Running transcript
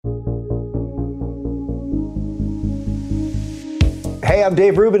Hey, I'm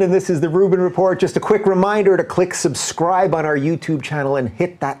Dave Rubin, and this is the Rubin Report. Just a quick reminder to click subscribe on our YouTube channel and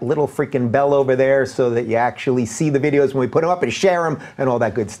hit that little freaking bell over there so that you actually see the videos when we put them up and share them and all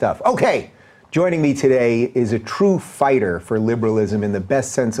that good stuff. Okay, joining me today is a true fighter for liberalism in the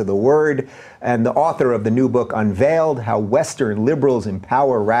best sense of the word, and the author of the new book, Unveiled, How Western Liberals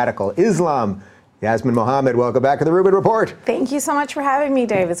Empower Radical Islam. Yasmine Mohammed, welcome back to the Rubin Report. Thank you so much for having me,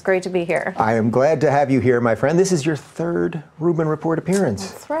 Dave. It's great to be here. I am glad to have you here, my friend. This is your third Rubin Report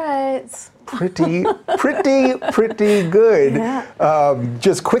appearance. That's right. Pretty good. Yeah.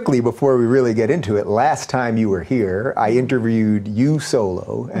 Just quickly before we really get into it, last time you were here, I interviewed you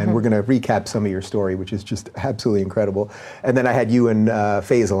solo, and we're going to recap some of your story, which is just absolutely incredible. And then I had you and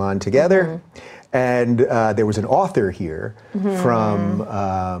Faisal on together. And there was an author here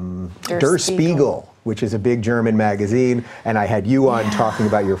from Der Spiegel, which is a big German magazine. And I had you on talking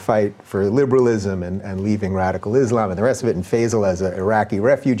about your fight for liberalism and leaving radical Islam and the rest of it. And Faisal as an Iraqi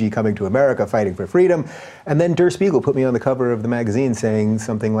refugee coming to America, fighting for freedom. And then Der Spiegel put me on the cover of the magazine saying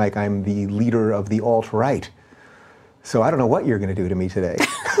something like, I'm the leader of the alt-right. So I don't know what you're going to do to me today.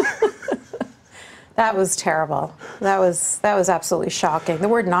 That was terrible. That was absolutely shocking. The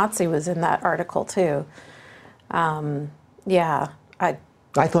word Nazi was in that article too. Yeah. I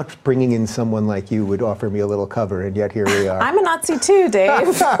thought bringing in someone like you would offer me a little cover, and yet here we are. I'm a Nazi too,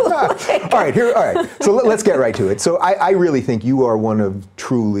 Dave. All right. So let's get right to it. So I really think you are one of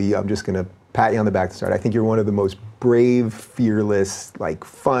truly, I'm just going to pat you on the back to start. I think you're one of the most brave, fearless, like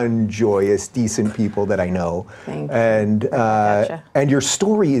fun, joyous, decent people that I know. Thank you. And your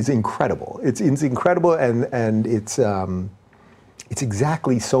story is incredible. It's incredible, and it's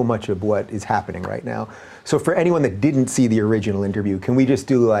exactly so much of what is happening right now. So for anyone that didn't see the original interview, can we just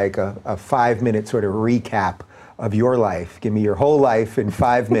do like a 5-minute sort of recap of your life? Give me your whole life in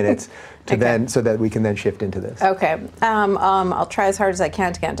 5 minutes to then, so that we can then shift into this. Okay. I'll try as hard as I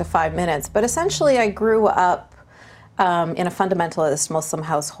can to get into 5 minutes. But essentially, I grew up in a fundamentalist Muslim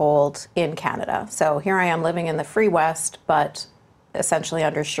household in Canada. So here I am living in the Free West, but essentially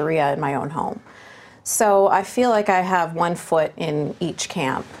under Sharia in my own home. So I feel like I have one foot in each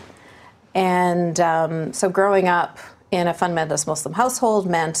camp. And so growing up in a fundamentalist Muslim household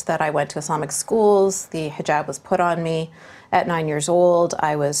meant that I went to Islamic schools. The hijab was put on me at 9 years old.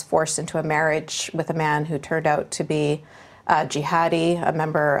 I was forced into a marriage with a man who turned out to be jihadi, a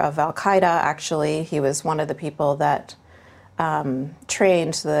member of Al-Qaeda, actually. He was one of the people that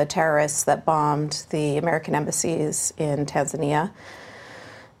trained the terrorists that bombed the American embassies in Tanzania.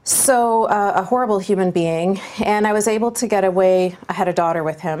 So a horrible human being, and I was able to get away. I had a daughter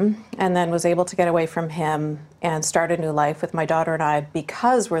with him, and then was able to get away from him and start a new life with my daughter and I,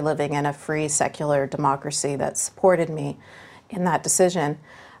 because we're living in a free, secular democracy that supported me in that decision.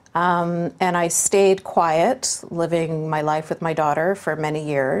 And I stayed quiet, living my life with my daughter for many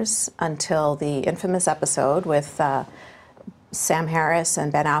years, until the infamous episode with Sam Harris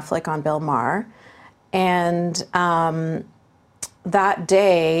and Ben Affleck on Bill Maher. And that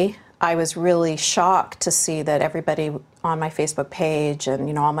day, I was really shocked to see that everybody on my Facebook page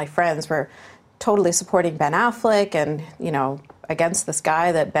and, all my friends were totally supporting Ben Affleck and, against this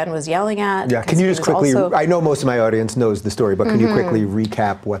guy that Ben was yelling at. Yeah, can you just quickly, I know most of my audience knows the story, but can you quickly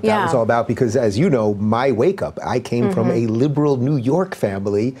recap what that was all about? Because as you know, my wake up, I came from a liberal New York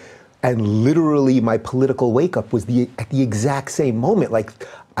family, and literally my political wake up was at the exact same moment. Like,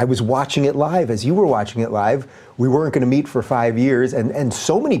 I was watching it live as you were watching it live. We weren't going to meet for 5 years, and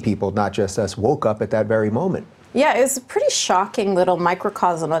so many people, not just us, woke up at that very moment. Yeah, it was a pretty shocking little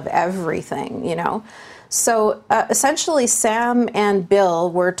microcosm of everything, So essentially, Sam and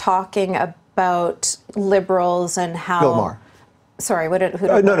Bill were talking about liberals and how... Bill Maher. Sorry, who did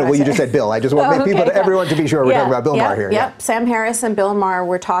well, you just said Bill. I just want everyone to be sure we're talking about Bill Maher here. Yeah, Sam Harris and Bill Maher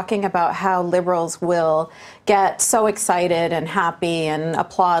were talking about how liberals will get so excited and happy and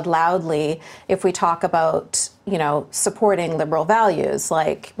applaud loudly if we talk about, supporting liberal values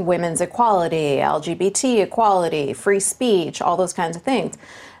like women's equality, LGBT equality, free speech, all those kinds of things.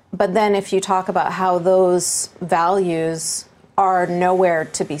 But then if you talk about how those values are nowhere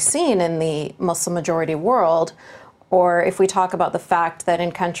to be seen in the Muslim majority world, or if we talk about the fact that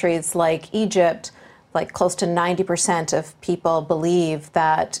in countries like Egypt, like close to 90% of people believe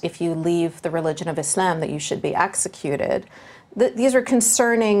that if you leave the religion of Islam, that you should be executed. These are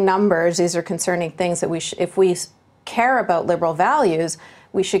concerning numbers. These are concerning things that if we care about liberal values,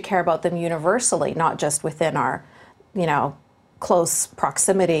 we should care about them universally, not just within our, close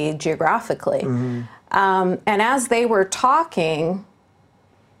proximity geographically. And as they were talking,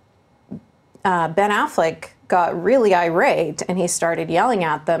 Ben Affleck got really irate, and he started yelling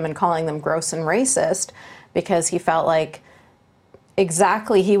at them and calling them gross and racist, because he felt like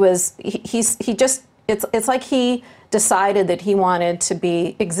exactly. He just, it's like he decided that he wanted to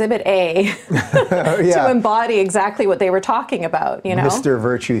be Exhibit A to embody exactly what they were talking about, you know? Mr.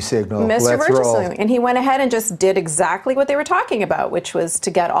 Virtue Signal. Mr. Let's Virtue roll. Signal. And he went ahead and just did exactly what they were talking about, which was to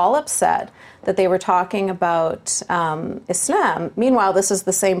get all upset that they were talking about Islam. Meanwhile, this is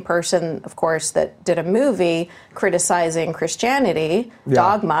the same person, of course, that did a movie criticizing Christianity,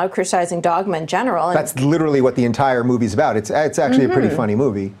 dogma, criticizing dogma in general. And that's literally what the entire movie's about. It's actually a pretty funny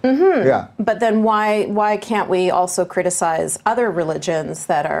movie. Yeah. But then why can't we also criticize other religions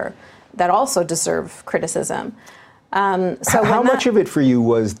that also deserve criticism? So how much of it for you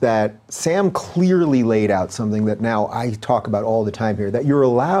was that Sam clearly laid out something that now I talk about all the time here, that you're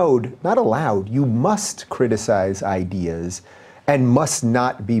you must criticize ideas and must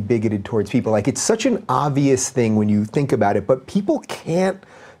not be bigoted towards people. Like, it's such an obvious thing when you think about it, but people can't,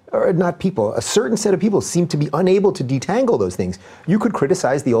 or not people, a certain set of people seem to be unable to detangle those things. You could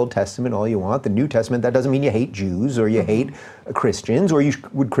criticize the Old Testament all you want, the New Testament, that doesn't mean you hate Jews or you hate Christians, or you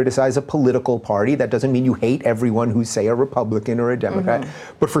would criticize a political party, that doesn't mean you hate everyone who's, say, a Republican or a Democrat.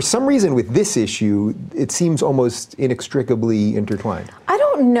 But for some reason with this issue, it seems almost inextricably intertwined. I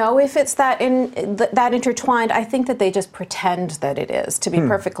don't know if it's that intertwined. I think that they just pretend that it is, to be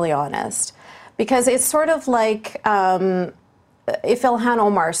perfectly honest. Because it's sort of like, if Ilhan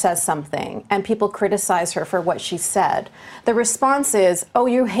Omar says something and people criticize her for what she said, the response is, oh,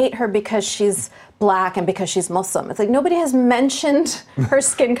 you hate her because she's black and because she's Muslim. It's like nobody has mentioned her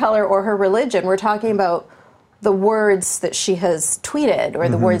skin color or her religion. We're talking about the words that she has tweeted or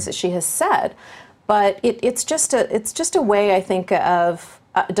the words that she has said. But it's just a way, I think, of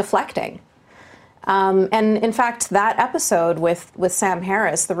deflecting. And in fact, that episode with Sam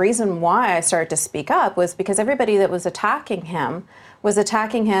Harris, the reason why I started to speak up was because everybody that was attacking him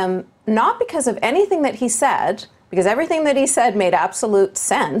not because of anything that he said, because everything that he said made absolute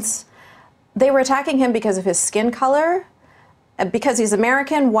sense. They were attacking him because of his skin color, because he's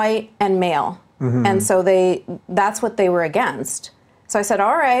American, white, and male. And so that's what they were against. So I said,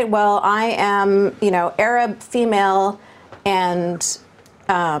 all right, well, I am, Arab, female, and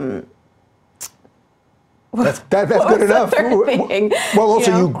that's good enough. Well,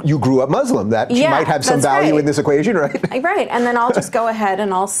 also you grew up Muslim. That might have some value in this equation, right? Right. And then I'll just go ahead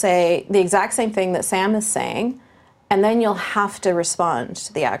and I'll say the exact same thing that Sam is saying, and then you'll have to respond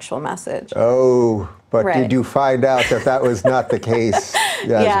to the actual message. Oh, but did you find out that was not the case?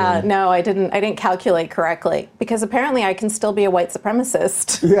 Yasmine? Yeah, no, I didn't calculate correctly, because apparently I can still be a white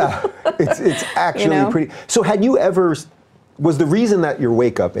supremacist. Yeah, it's actually pretty. So had you ever, was the reason that your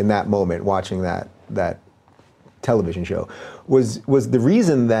wake up in that moment watching that television show was the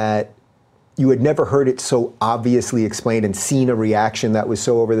reason that you had never heard it so obviously explained and seen a reaction that was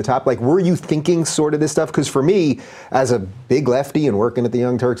so over the top? Like, were you thinking sort of this stuff? Because for me, as a big lefty and working at the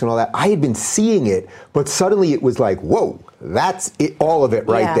Young Turks and all that, I had been seeing it, but suddenly it was like, whoa, that's it, all of it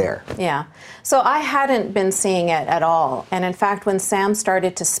right there. Yeah. So I hadn't been seeing it at all. And in fact, when Sam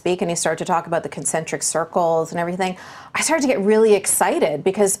started to speak and he started to talk about the concentric circles and everything, I started to get really excited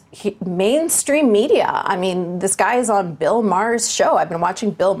because mainstream media, I mean, this guy is on Bill Maher's show. I've been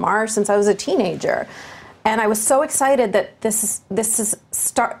watching Bill Maher since I was a teenager. And I was so excited that this is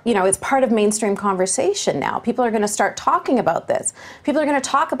it's part of mainstream conversation now. People are going to start talking about this. People are going to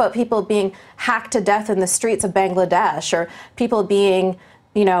talk about people being hacked to death in the streets of Bangladesh, or people being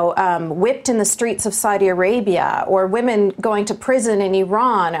whipped in the streets of Saudi Arabia, or women going to prison in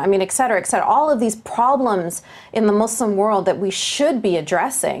Iran, I mean, et cetera, et cetera. All of these problems in the Muslim world that we should be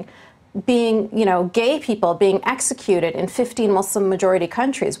addressing, being, gay people being executed in 15 Muslim majority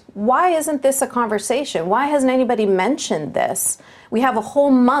countries. Why isn't this a conversation? Why hasn't anybody mentioned this? We have a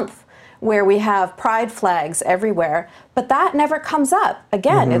whole month where we have pride flags everywhere, but that never comes up.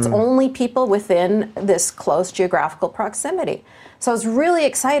 Again, it's only people within this close geographical proximity. So I was really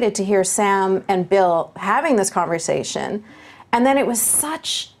excited to hear Sam and Bill having this conversation. And then it was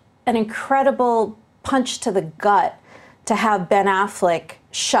such an incredible punch to the gut to have Ben Affleck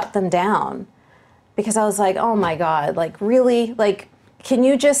shut them down. Because I was like, oh my God, like really? Like, can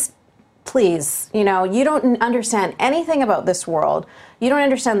you just please, you don't understand anything about this world. You don't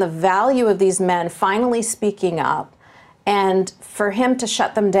understand the value of these men finally speaking up. And for him to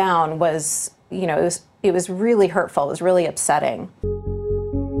shut them down was, it was really hurtful. It was really upsetting.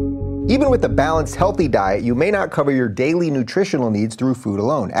 Even with a balanced, healthy diet, you may not cover your daily nutritional needs through food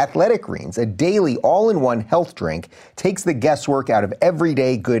alone. Athletic Greens, a daily all-in-one health drink, takes the guesswork out of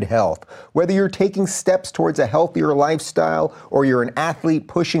everyday good health. Whether you're taking steps towards a healthier lifestyle or you're an athlete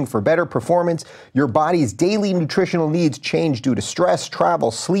pushing for better performance, your body's daily nutritional needs change due to stress,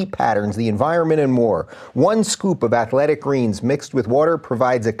 travel, sleep patterns, the environment, and more. One scoop of Athletic Greens mixed with water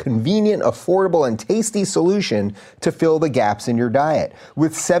provides a convenient, affordable, and tasty solution to fill the gaps in your diet.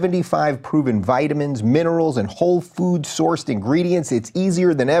 With 75 proven vitamins, minerals, and whole food sourced ingredients, it's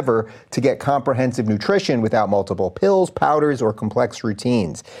easier than ever to get comprehensive nutrition without multiple pills, powders, or complex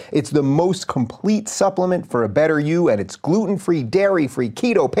routines. It's the most complete supplement for a better you, and it's gluten-free, dairy-free,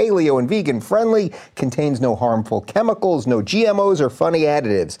 keto, paleo, and vegan-friendly, contains no harmful chemicals, no GMOs, or funny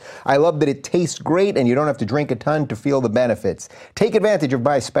additives. I love that it tastes great, and you don't have to drink a ton to feel the benefits. Take advantage of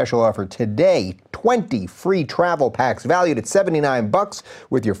my special offer today, 20 free travel packs valued at $79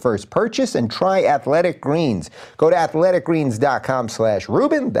 with your first purchase, and try Athletic Greens. Go to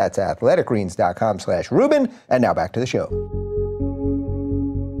athleticgreens.com/Rubin. That's athleticgreens.com/Rubin. And now back to the show.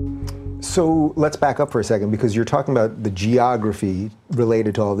 So let's back up for a second, because you're talking about the geography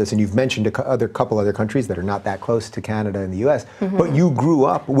related to all this, and you've mentioned a couple other countries that are not that close to Canada and the U.S., but you grew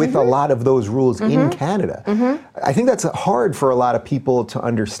up with a lot of those rules in Canada. I think that's hard for a lot of people to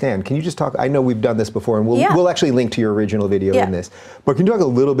understand. Can you just talk, I know we've done this before, and we'll actually link to your original video in this, but can you talk a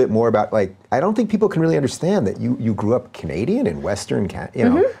little bit more about, like, I don't think people can really understand that you grew up Canadian in Western,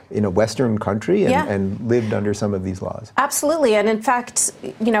 in a Western country and lived under some of these laws. Absolutely, and in fact,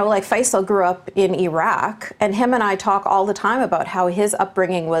 like Faisal grew up in Iraq, and him and I talk all the time about how his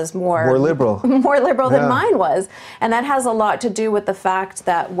upbringing was more liberal, than mine was, and that has a lot to do with the fact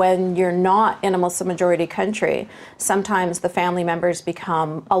that when you're not in a Muslim majority country, sometimes the family members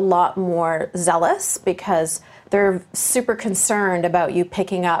become a lot more zealous because they're super concerned about you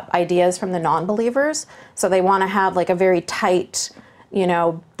picking up ideas from the non-believers, so they want to have like a very tight,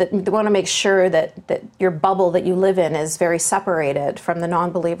 that they want to make sure that your bubble that you live in is very separated from the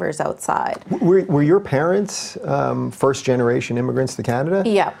non-believers outside. Were your parents first-generation immigrants to Canada?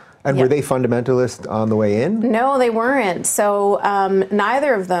 Yeah. And were they fundamentalist on the way in? No, they weren't. So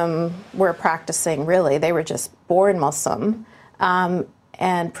neither of them were practicing, really. They were just born Muslim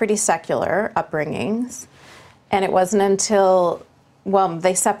and pretty secular upbringings. And it wasn't until,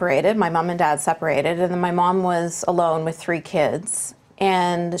 they separated. My mom and dad separated, and then my mom was alone with 3 kids.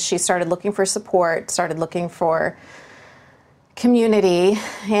 And she started looking for support, started looking for community,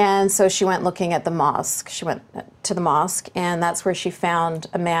 and so she went looking at the mosque. She went to the mosque, and that's where she found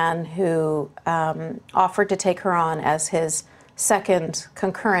a man who offered to take her on as his second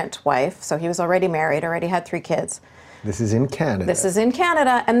concurrent wife. So he was already married, already had 3 kids. This is in Canada. This is in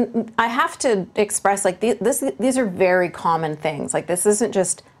Canada, and I have to express, like, these are very common things. Like, this isn't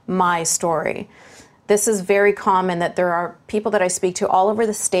just my story. This is very common that there are people that I speak to all over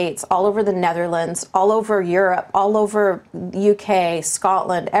the States, all over the Netherlands, all over Europe, all over UK,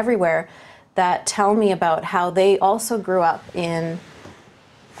 Scotland, everywhere, that tell me about how they also grew up in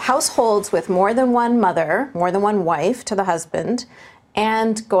households with more than one mother, more than one wife to the husband,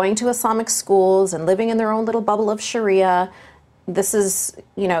 and going to Islamic schools and living in their own little bubble of Sharia. This is,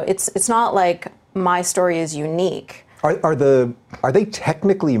 it's not like my story is unique. Are they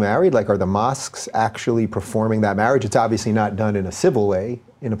technically married? Like, are the mosques actually performing that marriage? It's obviously not done in a civil way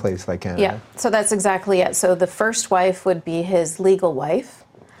in a place like Canada. Yeah, so that's exactly it. So the first wife would be his legal wife,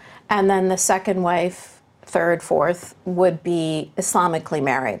 and then the second wife, third, fourth, would be Islamically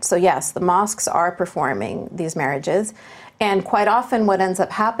married. So yes, the mosques are performing these marriages, and quite often what ends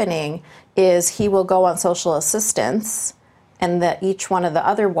up happening is he will go on social assistance, and that each one of the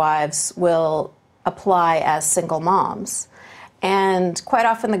other wives will apply as single moms. And quite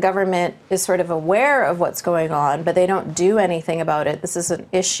often the government is sort of aware of what's going on, but they don't do anything about it. This is an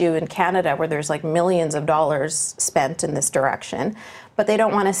issue in Canada where there's like millions of dollars spent in this direction, but they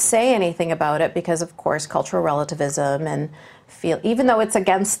don't want to say anything about it because, of course, cultural relativism, and even though it's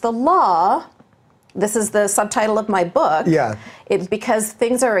against the law, this is the subtitle of my book. Yeah. It's because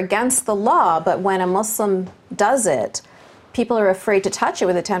things are against the law, but when a Muslim does it, people are afraid to touch it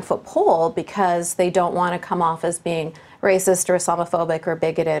with a 10-foot pole because they don't want to come off as being racist or Islamophobic or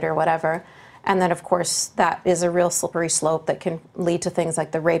bigoted or whatever. And then, of course, that is a real slippery slope that can lead to things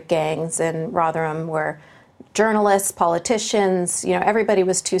like the rape gangs in Rotherham, where journalists, politicians, everybody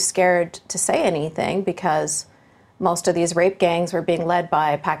was too scared to say anything because most of these rape gangs were being led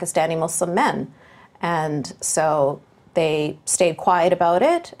by Pakistani Muslim men. And so they stayed quiet about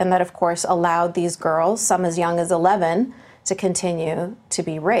it, and that, of course, allowed these girls, some as young as 11, to continue to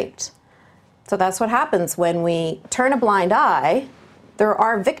be raped. So that's what happens when we turn a blind eye. there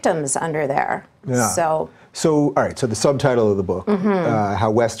are victims under there. Yeah. So, all right, so the subtitle of the book, How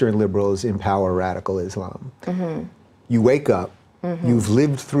Western Liberals Empower Radical Islam. You wake up, you've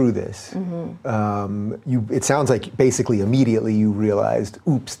lived through this. It sounds like basically immediately you realized,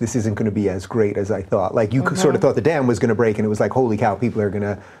 oops, this isn't going to be as great as I thought. Like you sort of thought the dam was going to break, and it was like, holy cow, people are going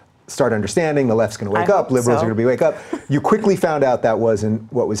to start understanding, the left's going to wake up, liberals are going to wake up. You quickly found out that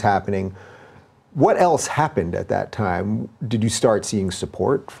wasn't what was happening. What else happened at that time? Did you start seeing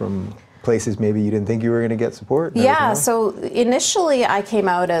support from places maybe you didn't think you were going to get support? Yeah, so initially I came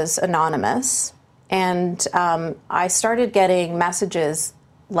out as anonymous, and I started getting messages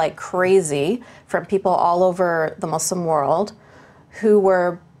like crazy from people all over the Muslim world who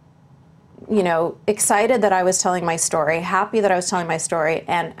were, you know, excited that I was telling my story, happy that I was telling my story,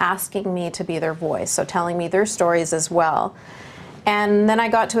 and asking me to be their voice, so telling me their stories as well. And then I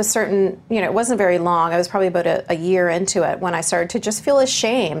got to a certain, you know, it wasn't very long, I was probably about a year into it when I started to just feel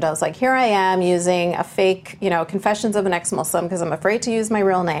ashamed. I was like, here I am using a fake, you know, Confessions of an Ex-Muslim because I'm afraid to use my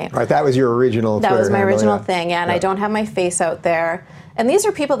real name. Right, that was your original That was my handle, original thing, yeah, and I don't have my face out there. And these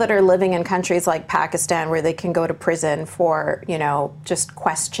are people that are living in countries like Pakistan where they can go to prison for, you know, just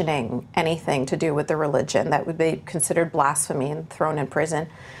questioning anything to do with the religion that would be considered blasphemy and thrown in prison.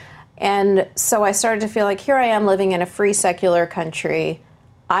 And so I started to feel like, here I am living in a free secular country.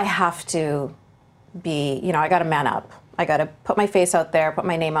 I have to be, you know, I got to man up. I got to put my face out there, put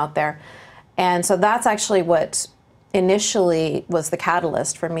my name out there. And so that's actually what initially was the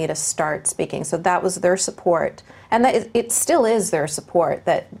catalyst for me to start speaking. So that was their support. And that it still is their support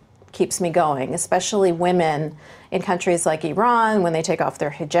that keeps me going, especially women in countries like Iran when they take off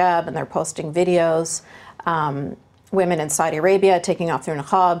their hijab and they're posting videos. Women in Saudi Arabia taking off their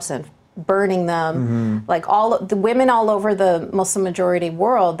niqabs and burning them, like all the women all over the Muslim majority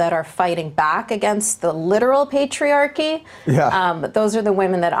world that are fighting back against the literal patriarchy. But those are the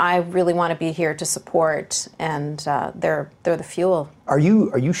women that I really want to be here to support, and they're the fuel. Are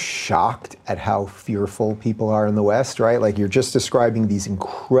you shocked at how fearful people are in the West, right? Like you're just describing these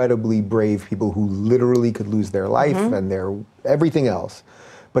incredibly brave people who literally could lose their life and their everything else,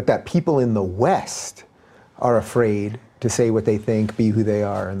 but that people in the West are afraid to say what they think, be who they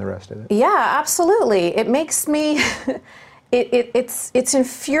are, and the rest of it. Yeah, absolutely. It makes me, it's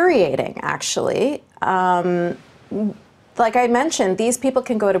infuriating, actually. Like I mentioned, these people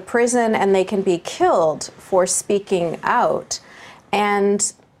can go to prison and they can be killed for speaking out.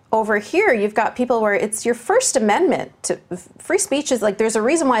 And over here, you've got people where it's your First Amendment. To free speech is like, there's a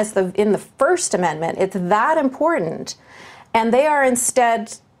reason why it's in the First Amendment. It's that important. And they are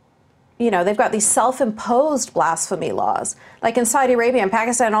instead, you know, they've got these self-imposed blasphemy laws. Like in Saudi Arabia and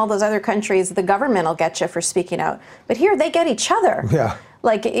Pakistan and all those other countries, the government will get you for speaking out. But here, they get each other. Yeah.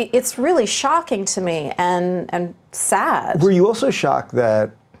 Like, it's really shocking to me and sad. Were you also shocked that,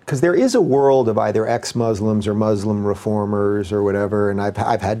 because there is a world of either ex-Muslims or Muslim reformers or whatever, and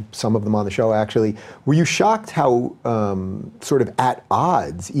I've had some of them on the show, actually. Were you shocked how sort of at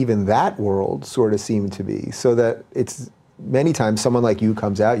odds even that world sort of seemed to be? So that it's many times someone like you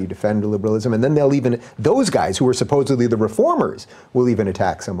comes out, you defend liberalism, and then those guys who are supposedly the reformers will even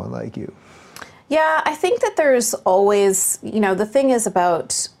attack someone like you. Yeah, I think that there's always, you know, the thing is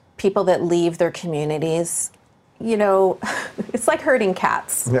about people that leave their communities, you know, it's like herding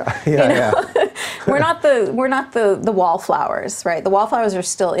cats. Yeah. We're not the wallflowers, right? The wallflowers are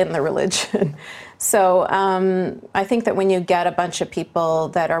still in the religion. So I think that when you get a bunch of people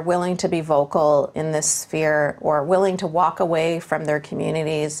that are willing to be vocal in this sphere or willing to walk away from their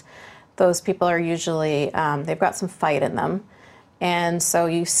communities, those people are usually, they've got some fight in them. And so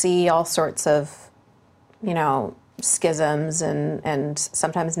you see all sorts of, you know, schisms and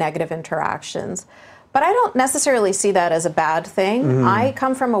sometimes negative interactions. But I don't necessarily see that as a bad thing. I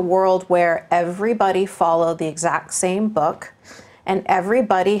come from a world where everybody followed the exact same book and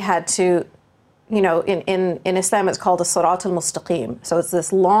everybody had to, you know, in Islam it's called a sirat al-mustaqim. So it's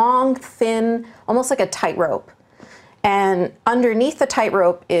this long, thin, almost like a tightrope. And underneath the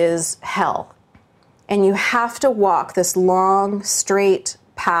tightrope is hell. And you have to walk this long, straight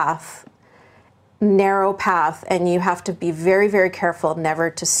path, narrow path, and you have to be very, very careful never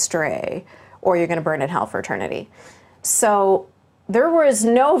to stray, or you're going to burn in hell for eternity. So there was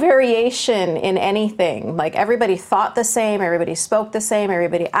no variation in anything. Like everybody thought the same, everybody spoke the same,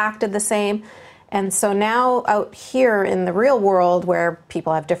 everybody acted the same. And so now out here in the real world where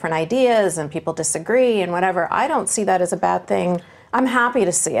people have different ideas and people disagree and whatever, I don't see that as a bad thing. I'm happy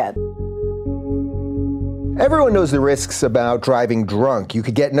to see it. Everyone knows the risks about driving drunk. You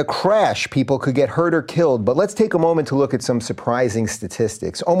could get in a crash, people could get hurt or killed, but let's take a moment to look at some surprising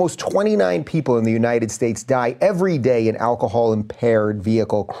statistics. Almost 29 people in the United States die every day in alcohol-impaired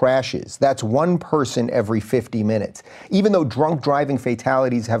vehicle crashes. That's one person every 50 minutes. Even though drunk driving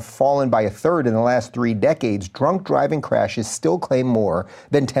fatalities have fallen by a third in the last 3 decades, drunk driving crashes still claim more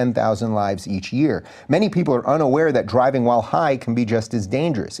than 10,000 lives each year. Many people are unaware that driving while high can be just as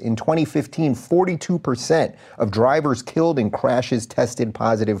dangerous. In 2015, 42% of drivers killed in crashes tested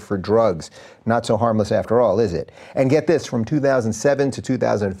positive for drugs. Not so harmless after all, is it? And get this, from 2007 to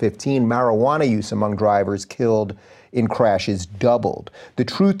 2015, marijuana use among drivers killed in crashes doubled. The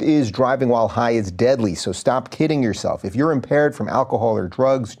truth is, driving while high is deadly, so stop kidding yourself. If you're impaired from alcohol or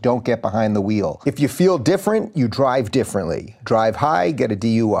drugs, don't get behind the wheel. If you feel different, you drive differently. Drive high, get a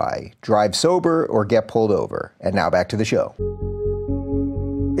DUI. Drive sober, or get pulled over. And now back to the show.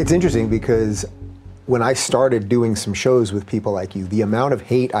 It's interesting because when I started doing some shows with people like you, the amount of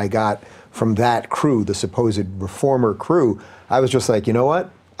hate I got from that crew, the supposed reformer crew, I was just like, you know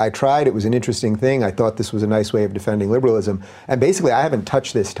what? I tried. It was an interesting thing. I thought this was a nice way of defending liberalism. And basically, I haven't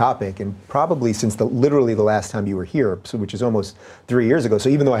touched this topic in probably since literally the last time you were here, which is almost 3 years ago. So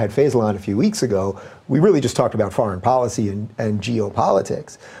even though I had Faisal on a few weeks ago, we really just talked about foreign policy and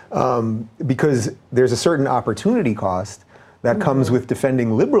geopolitics, because there's a certain opportunity cost that comes with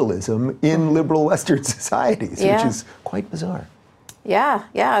defending liberalism in liberal Western societies, which is quite bizarre.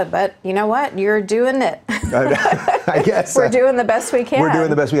 Yeah, but you know what? You're doing it. I guess we're doing the best we can. We're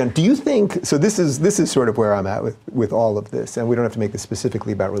doing the best we can. Do you think, so this is sort of where I'm at with all of this, and we don't have to make this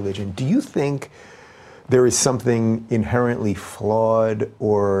specifically about religion. Do you think there is something inherently flawed,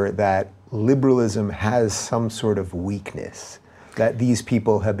 or that liberalism has some sort of weakness that these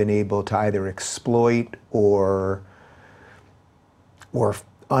people have been able to either exploit or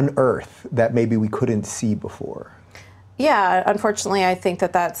unearth that maybe we couldn't see before? Yeah, unfortunately, I think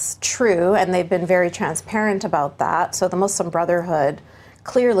that that's true, and they've been very transparent about that. So the Muslim Brotherhood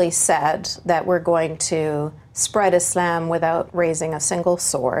clearly said that we're going to spread Islam without raising a single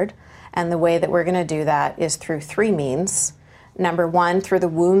sword, and the way that we're going to do that is through 3 means. Number 1, through the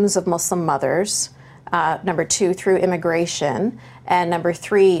wombs of Muslim mothers. Number 2, through immigration. And number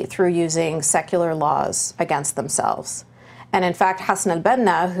 3, through using secular laws against themselves. And in fact, Hassan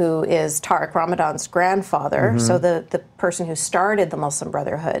al-Banna, who is Tariq Ramadan's grandfather, so the person who started the Muslim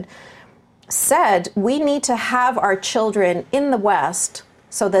Brotherhood, said we need to have our children in the West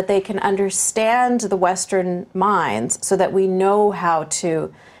so that they can understand the Western minds, so that we know how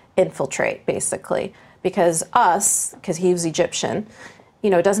to infiltrate, basically. Because he was Egyptian,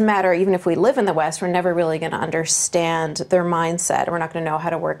 it doesn't matter, even if we live in the West, we're never really going to understand their mindset, and we're not going to know how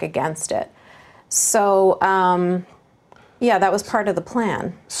to work against it. So, yeah, that was part of the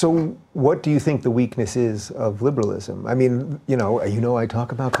plan. So what do you think the weakness is of liberalism? I mean, I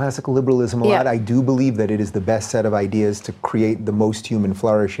talk about classical liberalism a lot. I do believe that it is the best set of ideas to create the most human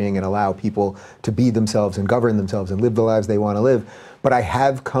flourishing and allow people to be themselves and govern themselves and live the lives they want to live. But I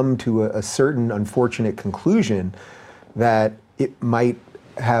have come to a certain unfortunate conclusion that it might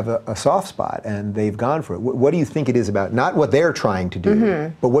have a soft spot, and they've gone for it. What do you think it is about, not what they're trying to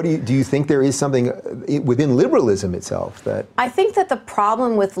do, but what do you think there is something within liberalism itself that... I think that the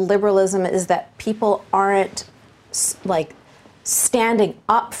problem with liberalism is that people aren't standing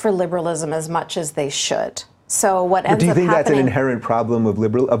up for liberalism as much as they should. So what ends up happening... Do you think that's an inherent problem of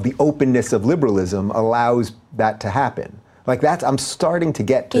the openness of liberalism allows that to happen? I'm starting to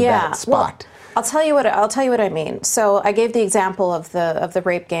get to that spot. Well, I'll tell you what I mean. So I gave the example of the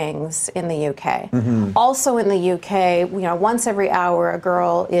rape gangs in the UK. Also in the UK, once every hour a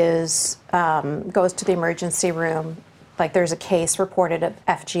girl goes to the emergency room. There's a case reported of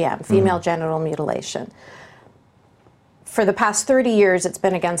FGM, female genital mutilation. For the past 30 years, it's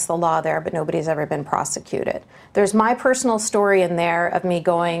been against the law there, but nobody's ever been prosecuted. There's my personal story in there of me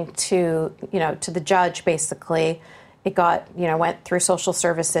going to the judge, basically. It went through social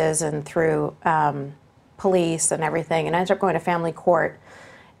services and through police and everything, and I ended up going to family court,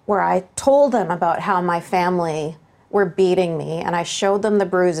 where I told them about how my family were beating me, and I showed them the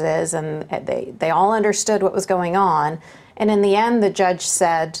bruises, and they all understood what was going on. And in the end, the judge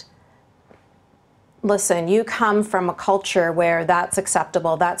said, listen, you come from a culture where that's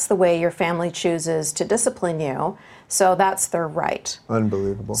acceptable, that's the way your family chooses to discipline you, so that's their right.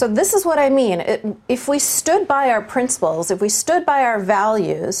 Unbelievable. So this is what I mean. If we stood by our principles, if we stood by our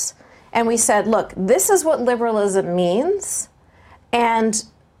values, and we said, look, this is what liberalism means, and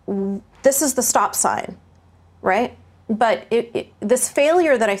this is the stop sign, right? But this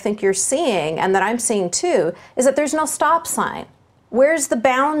failure that I think you're seeing, and that I'm seeing too, is that there's no stop sign. Where's the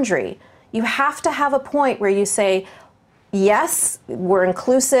boundary? You have to have a point where you say, yes, we're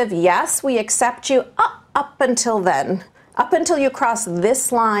inclusive. Yes, we accept you up until then. Up until you cross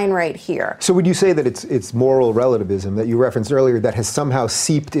this line right here. So would you say that it's moral relativism that you referenced earlier that has somehow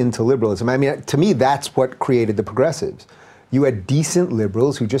seeped into liberalism? I mean, to me, that's what created the progressives. You had decent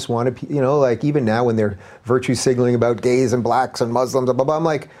liberals who just wanted, you know, like even now when they're virtue signaling about gays and blacks and Muslims, blah, blah, blah, I'm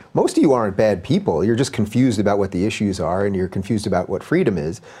like, most of you aren't bad people. You're just confused about what the issues are and you're confused about what freedom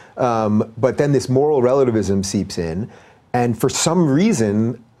is. But then this moral relativism seeps in. And for some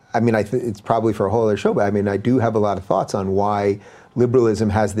reason, I mean, it's probably for a whole other show, but I mean, I do have a lot of thoughts on why liberalism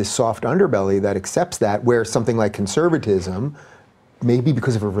has this soft underbelly that accepts that, where something like conservatism, maybe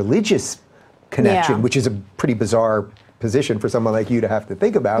because of a religious connection, which is a pretty bizarre position for someone like you to have to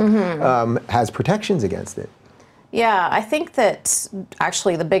think about, has protections against it. Yeah, I think that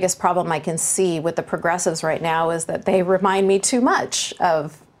actually the biggest problem I can see with the progressives right now is that they remind me too much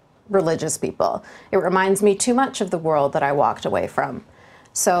of religious people. It reminds me too much of the world that I walked away from.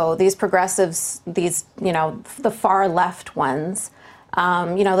 So these progressives, these, you know, the far left ones,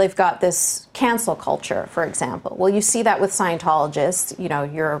 you know, they've got this cancel culture, for example. Well, you see that with Scientologists. You know,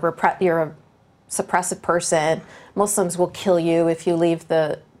 you're a suppressive person. Muslims will kill you if you leave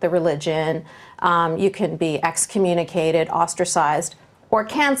the religion. You can be excommunicated, ostracized, or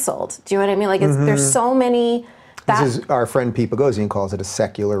canceled. Do you know what I mean? Like, there's so many. This is our friend Pete Boghossian calls it a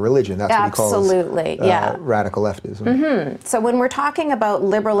secular religion. That's what he calls radical leftism. So when we're talking about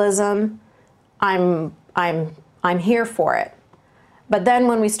liberalism, I'm here for it. But then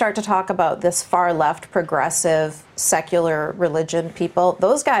when we start to talk about this far left, progressive, secular religion people,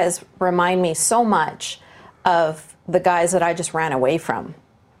 those guys remind me so much of the guys that I just ran away from,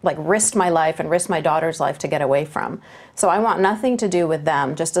 like risked my life and risked my daughter's life to get away from. So I want nothing to do with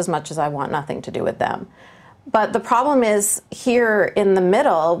them just as much as I want nothing to do with them. But the problem is here in the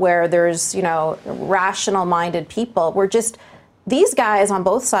middle where there's, you know, rational-minded people, these guys on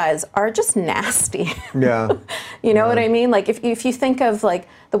both sides are just nasty. Yeah. You know what I mean? Like if you think of like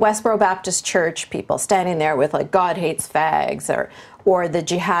the Westboro Baptist Church people standing there with like God hates fags, or the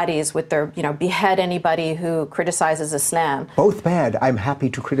jihadis with their, you know, behead anybody who criticizes Islam. Both bad. I'm happy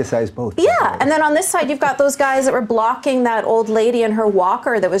to criticize both. Yeah, and then on this side, you've got those guys that were blocking that old lady in her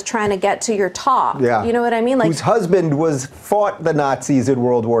walker that was trying to get to your talk. Yeah. You know what I mean? Like, whose husband fought the Nazis in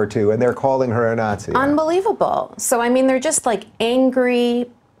World War II, and they're calling her a Nazi. Unbelievable. So, I mean, they're just like angry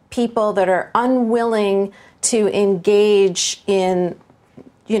people that are unwilling to engage in,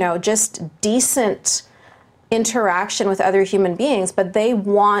 you know, just decent interaction with other human beings, but they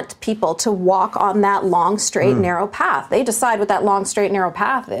want people to walk on that long, straight, narrow path. They decide what that long, straight, narrow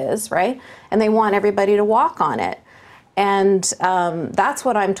path is, right? And they want everybody to walk on it. And that's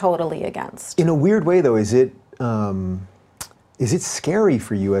what I'm totally against. In a weird way, though, is it scary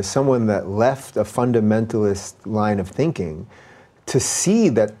for you as someone that left a fundamentalist line of thinking to see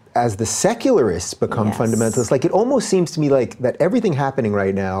that as the secularists become fundamentalists, like it almost seems to me like that everything happening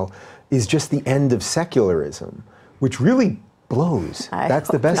right now is just the end of secularism, which really blows. That's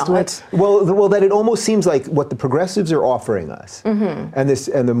the best way. Well, that it almost seems like what the progressives are offering us, and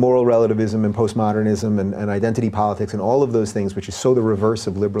the moral relativism and postmodernism and identity politics and all of those things, which is so the reverse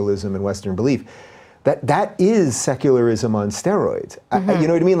of liberalism and Western belief, that is secularism on steroids. You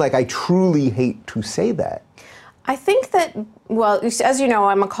know what I mean? Like, I truly hate to say that. I think that, well, as you know,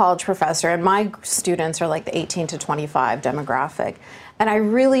 I'm a college professor, and my students are like the 18 to 25 demographic, and I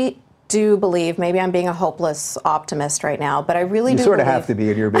really do believe, maybe I'm being a hopeless optimist right now, but I really do You sort of have to be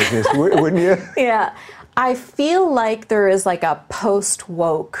in your business, wouldn't you? Yeah. I feel like there is like a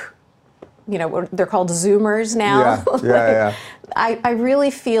post-woke, you know, they're called Zoomers now. Yeah. I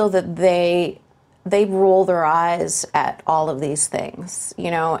really feel that they roll their eyes at all of these things,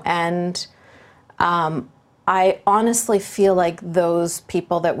 you know, and I honestly feel like those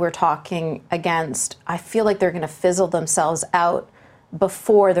people that we're talking against, I feel like they're going to fizzle themselves out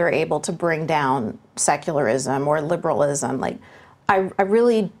before they're able to bring down secularism or liberalism. Like, I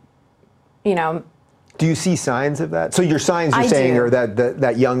really, you know. Do you see signs of that? So your signs you're saying are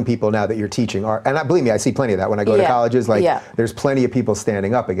that young people now that you're teaching are, and believe me, I see plenty of that when I go to colleges. Like, there's plenty of people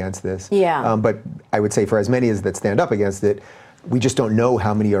standing up against this. Yeah. But I would say for as many as that stand up against it, we just don't know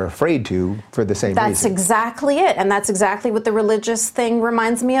how many are afraid to for the same reason. That's exactly it. And that's exactly what the religious thing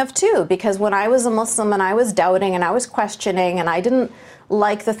reminds me of too. Because when I was a Muslim and I was doubting and I was questioning and I didn't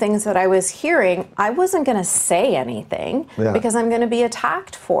like the things that I was hearing, I wasn't going to say anything because I'm going to be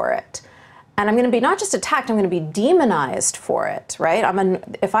attacked for it. And I'm going to be not just attacked, I'm going to be demonized for it, right?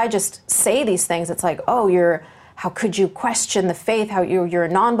 If I just say these things, it's like, oh, how could you question the faith? How you're a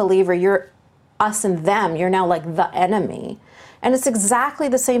non-believer, you're us and them, you're now like the enemy. And it's exactly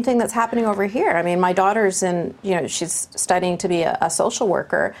the same thing that's happening over here. I mean, my daughter's she's studying to be a social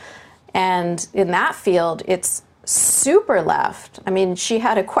worker. And in that field, it's super left. I mean, she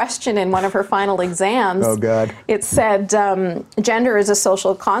had a question in one of her final exams. Oh, God. It said, gender is a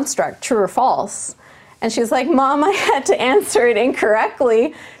social construct, true or false? And she's like, Mom, I had to answer it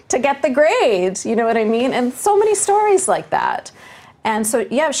incorrectly to get the grade. You know what I mean? And so many stories like that. And so,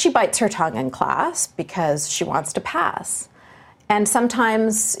 yeah, she bites her tongue in class because she wants to pass. And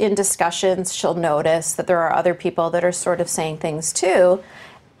sometimes in discussions, she'll notice that there are other people that are sort of saying things too.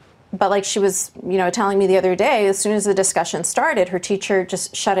 But like she was, telling me the other day, as soon as the discussion started, her teacher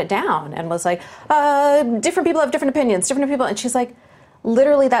just shut it down and was like, different people have different opinions, different people. And she's like,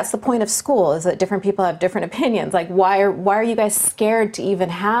 literally, that's the point of school, is that different people have different opinions. Like, why are you guys scared to even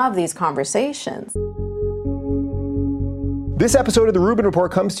have these conversations? This episode of the Rubin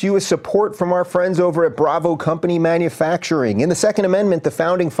Report comes to you with support from our friends over at Bravo Company Manufacturing. In the Second Amendment, the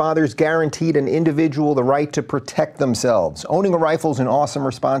Founding Fathers guaranteed an individual the right to protect themselves. Owning a rifle is an awesome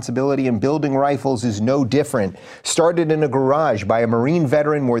responsibility, and building rifles is no different. Started in a garage by a Marine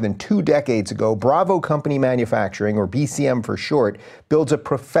veteran more than 2 decades ago, Bravo Company Manufacturing, or BCM for short, builds a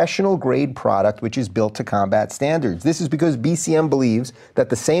professional-grade product which is built to combat standards. This is because BCM believes that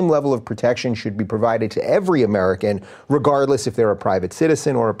the same level of protection should be provided to every American, regardless if they're a private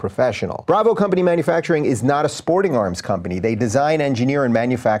citizen or a professional. Bravo Company Manufacturing is not a sporting arms company. They design, engineer, and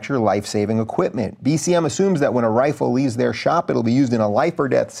manufacture life-saving equipment. BCM assumes that when a rifle leaves their shop, it'll be used in a life or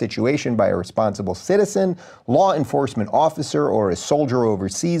death situation by a responsible citizen, law enforcement officer, or a soldier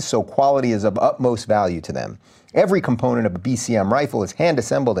overseas, so quality is of utmost value to them. Every component of a BCM rifle is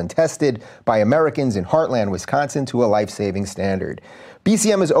hand-assembled and tested by Americans in Heartland, Wisconsin to a life-saving standard.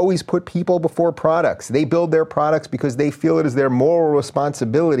 BCM has always put people before products. They build their products because they feel it is their moral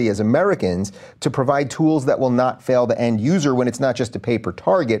responsibility as Americans to provide tools that will not fail the end user when it's not just a paper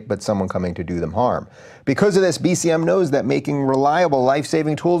target, but someone coming to do them harm. Because of this, BCM knows that making reliable,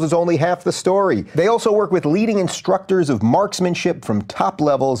 life-saving tools is only half the story. They also work with leading instructors of marksmanship from top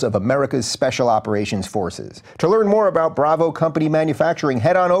levels of America's Special Operations Forces. To learn more about Bravo Company Manufacturing,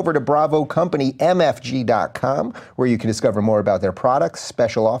 head on over to BravoCompanyMFG.com, where you can discover more about their products,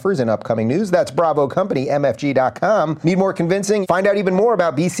 special offers, and upcoming news. That's BravoCompanyMFG.com. Need more convincing? Find out even more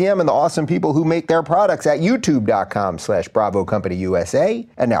about BCM and the awesome people who make their products at YouTube.com/BravoCompanyUSA.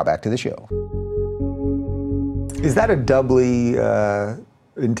 And now back to the show. Is that a doubly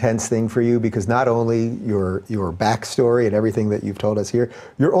intense thing for you? Because not only your backstory and everything that you've told us here,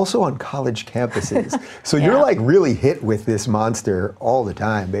 you're also on college campuses. So Yeah. you're like really hit with this monster all the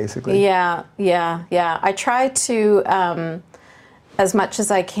time, basically. Yeah. I try to, as much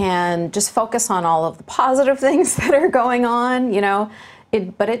as I can, just focus on all of the positive things that are going on,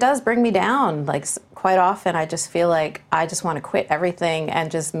 but it does bring me down. Like quite often I just feel like I just want to quit everything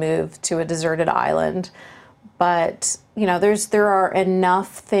and just move to a deserted island. But there are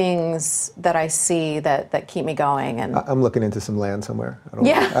enough things that I see that keep me going. And I'm looking into some land somewhere. I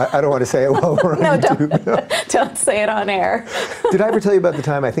don't want to say it while we're on YouTube. Don't say it on air. Did I ever tell you about the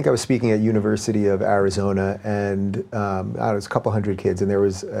time, I think I was speaking at University of Arizona, and it was a couple hundred kids, and there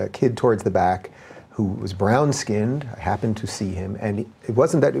was a kid towards the back who was brown-skinned. I happened to see him, and it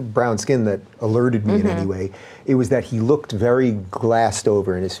wasn't that brown skin that alerted me in any way. It was that he looked very glassed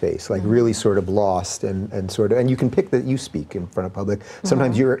over in his face, like really sort of lost and you can pick that you speak in front of public.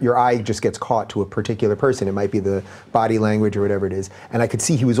 Sometimes your eye just gets caught to a particular person. It might be the body language or whatever it is. And I could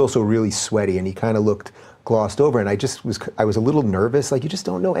see he was also really sweaty, and he kind of looked glossed over, and I was a little nervous. Like, you just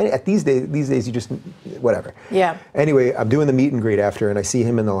don't know. At these days you just, whatever. Yeah. Anyway, I'm doing the meet and greet after, and I see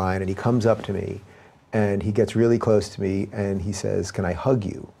him in the line, and he comes up to me, and he gets really close to me, and he says, "Can I hug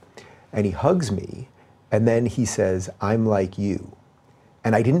you?" And he hugs me, and then he says, "I'm like you."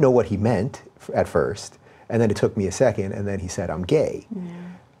 And I didn't know what he meant at first, and then it took me a second, and then he said, "I'm gay." Yeah.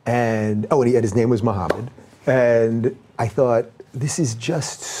 And his name was Mohammed. And I thought, this is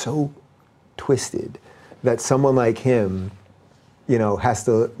just so twisted that someone like him, has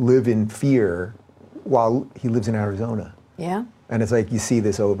to live in fear while he lives in Arizona. Yeah. And it's like you see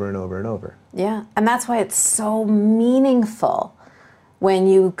this over and over and over. Yeah, and that's why it's so meaningful when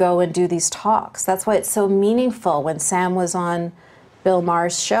you go and do these talks. That's why it's so meaningful when Sam was on Bill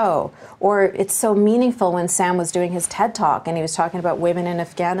Maher's show, or it's so meaningful when Sam was doing his TED Talk and he was talking about women in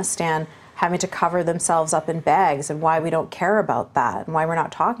Afghanistan having to cover themselves up in bags and why we don't care about that and why we're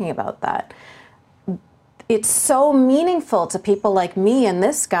not talking about that. It's so meaningful to people like me and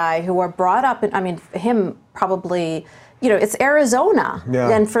this guy who are brought up him probably, it's Arizona. Yeah.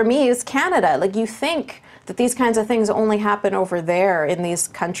 And for me, it's Canada. Like, you think that these kinds of things only happen over there in these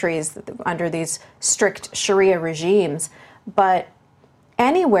countries under these strict Sharia regimes. but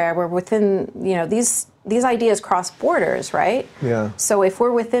anywhere we're within, these ideas cross borders, right? Yeah. So if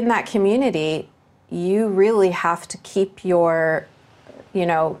we're within that community, you really have to keep your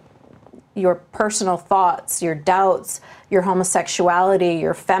personal thoughts, your doubts, your homosexuality,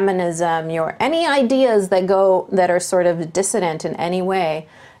 your feminism, any ideas that are sort of dissident in any way.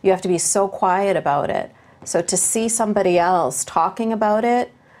 You have to be so quiet about it. So to see somebody else talking about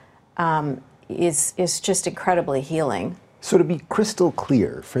it is just incredibly healing. So to be crystal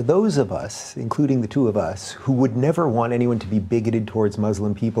clear, for those of us, including the two of us, who would never want anyone to be bigoted towards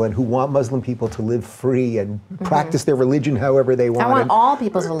Muslim people and who want Muslim people to live free and practice their religion however they want. I want all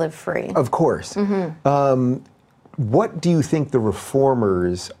people to live free. Of course. What do you think the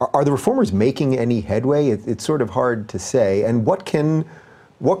reformers, are the reformers making any headway? It's sort of hard to say. And what can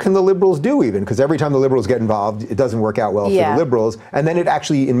the liberals do even? Because every time the liberals get involved, it doesn't work out well for the liberals. And then it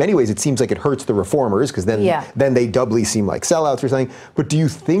actually, in many ways, it seems like it hurts the reformers, because then they doubly seem like sellouts or something. But do you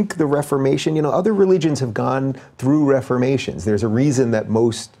think the Reformation, other religions have gone through reformations. There's a reason that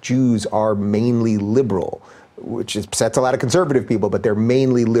most Jews are mainly liberal, which upsets a lot of conservative people, but they're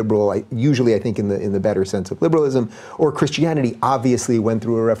mainly liberal, usually I think in the better sense of liberalism. Or Christianity obviously went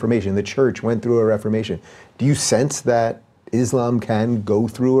through a reformation. The church went through a reformation. Do you sense that Islam can go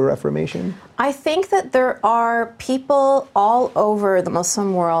through a reformation? I think that there are people all over the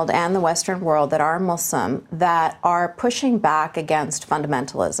Muslim world and the Western world that are Muslim that are pushing back against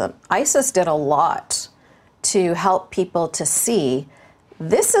fundamentalism. ISIS did a lot to help people to see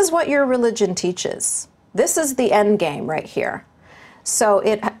this is what your religion teaches. This is the end game right here. So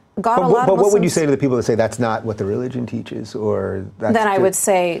it got a lot of Muslims. But what would you say to the people that say that's not what the religion teaches? Or that's then I would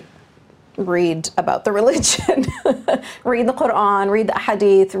say, read about the religion. Read the Quran, read the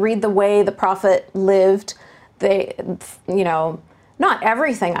Hadith, read the way the Prophet lived. Not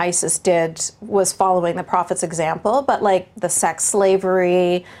everything ISIS did was following the Prophet's example, but like the sex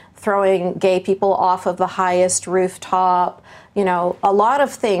slavery, throwing gay people off of the highest rooftop, a lot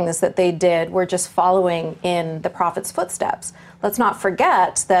of things that they did were just following in the Prophet's footsteps. Let's not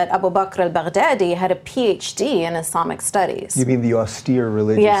forget that Abu Bakr al-Baghdadi had a PhD in Islamic studies. You mean the austere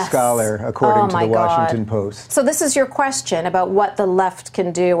religious scholar, according to the Washington Post. So this is your question about what the left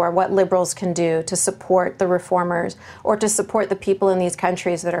can do or what liberals can do to support the reformers or to support the people in these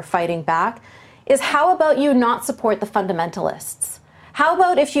countries that are fighting back, is how about you not support the fundamentalists? How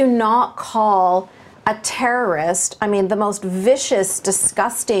about if you not call a terrorist, the most vicious,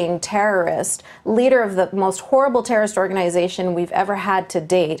 disgusting terrorist, leader of the most horrible terrorist organization we've ever had to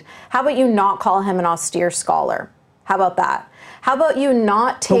date, how about you not call him an austere scholar? How about that? How about you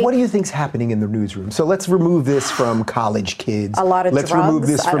not take... But what do you think's happening in the newsroom? So let's remove this from college kids. A lot of Let's drugs? remove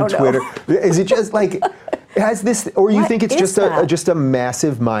this from Twitter. Is it just like... Has this, or you think it's just a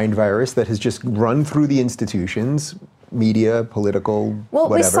massive mind virus that has just run through the institutions, media, political,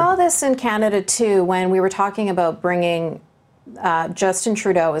 whatever? We saw this in Canada too when we were talking about bringing, Justin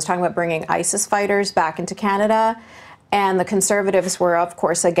Trudeau was talking about bringing ISIS fighters back into Canada, and the Conservatives were, of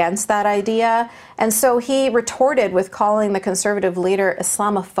course, against that idea. And so he retorted with calling the Conservative leader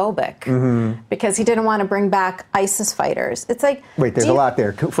Islamophobic because he didn't want to bring back ISIS fighters. It's like... Wait, there's a lot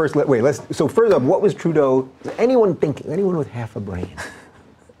there. First, so first up, what was Trudeau, anyone with half a brain?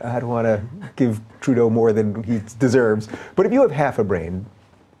 I don't want to give Trudeau more than he deserves, but if you have half a brain,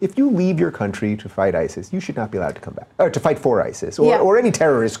 if you leave your country to fight ISIS, you should not be allowed to come back. Or to fight for ISIS, or any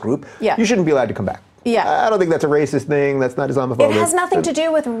terrorist group, you shouldn't be allowed to come back. I don't think that's a racist thing. That's not Islamophobic. It has nothing to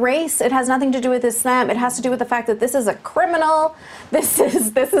do with race. It has nothing to do with Islam. It has to do with the fact that this is a criminal. This is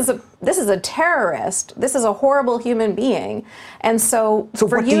a terrorist. This is a horrible human being. And so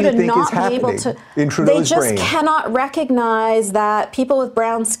for you to not be able to, in Trudeau's they just brain? Cannot recognize that people with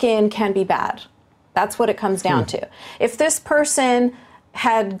brown skin can be bad. That's what it comes down to. If this person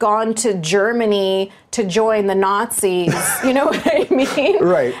had gone to Germany to join the Nazis, you know what I mean?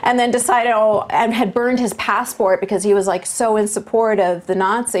 Right. And then decided, and had burned his passport because he was like so in support of the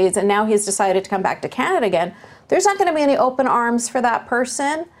Nazis, and now he's decided to come back to Canada again. There's not going to be any open arms for that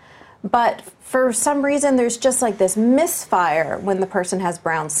person, but for some reason there's just like this misfire when the person has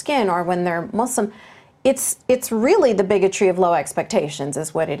brown skin or when they're Muslim. It's really the bigotry of low expectations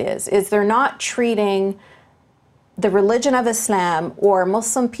is what it is they're not treating the religion of Islam or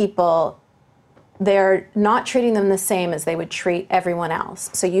Muslim people, they're not treating them the same as they would treat everyone else.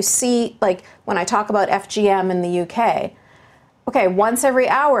 So you see, like, when I talk about FGM in the UK, okay, once every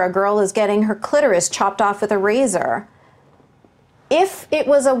hour a girl is getting her clitoris chopped off with a razor. If it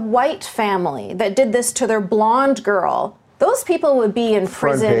was a white family that did this to their blonde girl, those people would be in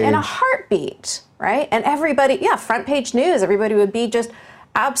prison in a heartbeat, right? And everybody, front page news, everybody would be just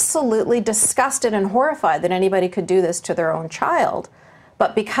absolutely disgusted and horrified that anybody could do this to their own child.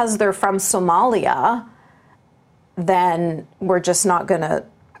 But because they're from Somalia, then we're just not going to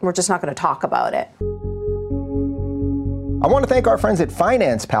talk about it. I want to thank our friends at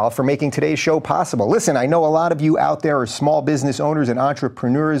Finance Pal for making today's show possible. Listen, I know a lot of you out there are small business owners and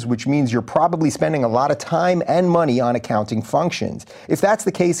entrepreneurs, which means you're probably spending a lot of time and money on accounting functions. If that's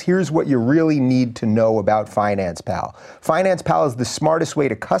the case, here's what you really need to know about Finance Pal. Finance Pal is the smartest way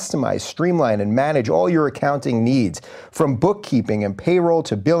to customize, streamline, and manage all your accounting needs. From bookkeeping and payroll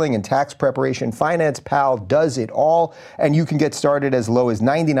to billing and tax preparation, Finance Pal does it all, and you can get started as low as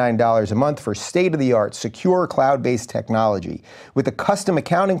 $99 a month for state-of-the-art, secure, cloud-based technology. With a custom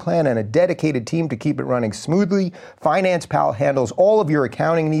accounting plan and a dedicated team to keep it running smoothly, Finance Pal handles all of your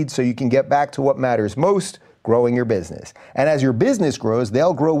accounting needs so you can get back to what matters most, growing your business. And as your business grows,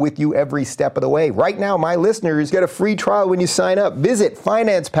 they'll grow with you every step of the way. Right now, my listeners get a free trial when you sign up. Visit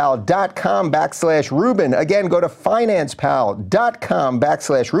financepal.com/Rubin. Again, go to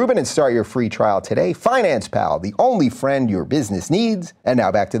financepal.com/Rubin and start your free trial today. Finance Pal, the only friend your business needs. And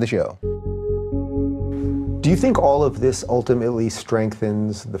now back to the show. Do you think all of this ultimately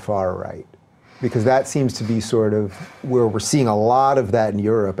strengthens the far right? Because that seems to be sort of where we're seeing a lot of that in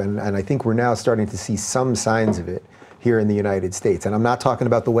Europe, and I think we're now starting to see some signs of it here in the United States. And I'm not talking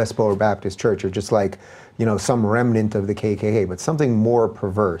about the Westboro Baptist Church or just like, some remnant of the KKK, but something more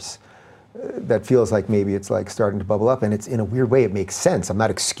perverse that feels like maybe it's like starting to bubble up. And it's in a weird way, it makes sense. I'm not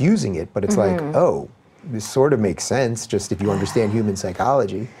excusing it, but it's like, oh, this sort of makes sense just if you understand human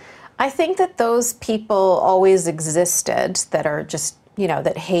psychology. I think that those people always existed that are just,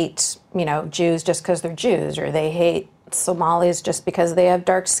 that hate, Jews just because they're Jews, or they hate Somalis just because they have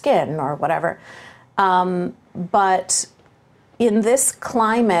dark skin or whatever. But in this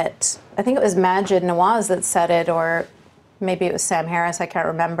climate, I think it was Majid Nawaz that said it, or maybe it was Sam Harris, I can't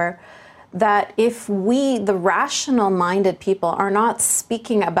remember, that if we, the rational-minded people, are not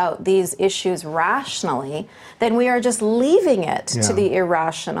speaking about these issues rationally, then we are just leaving it to the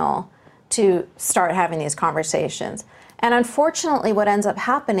irrational to start having these conversations. And unfortunately, what ends up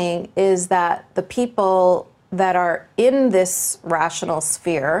happening is that the people that are in this rational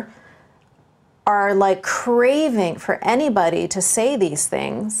sphere are like craving for anybody to say these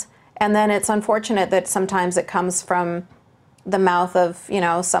things. And then it's unfortunate that sometimes it comes from the mouth of,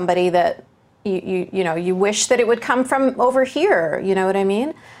 somebody that you wish that it would come from over here, you know what I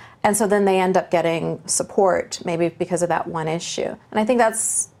mean? And so then they end up getting support, maybe because of that one issue. And I think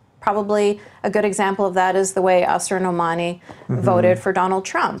that's probably a good example of that is the way Asr Nomani voted for Donald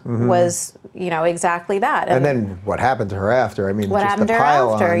Trump, was, exactly that. And then what happened to her after? I mean, what just happened the to her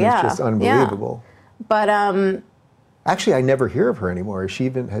pile after, on is just unbelievable. Yeah. But actually, I never hear of her anymore. Is she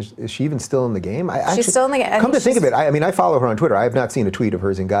even still in the game? She's still in the game. Come to think of it, I follow her on Twitter. I have not seen a tweet of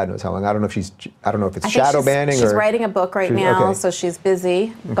hers in God knows how long. I don't know if it's shadow banning. She's writing a book right now, so she's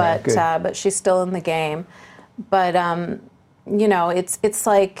busy. Okay, but she's still in the game. But it's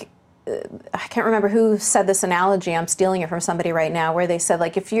like, I can't remember who said this analogy. I'm stealing it from somebody right now, where they said,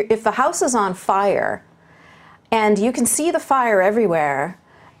 like, if the house is on fire, and you can see the fire everywhere,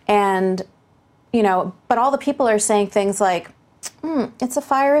 and but all the people are saying things like, it's a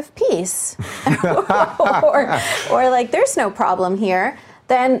fire of peace, or like, there's no problem here.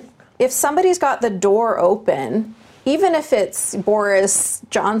 Then if somebody's got the door open, even if it's Boris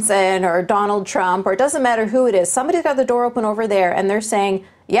Johnson or Donald Trump, or it doesn't matter who it is, somebody's got the door open over there and they're saying,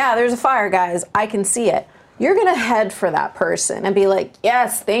 yeah, there's a fire, guys, I can see it. You're going to head for that person and be like,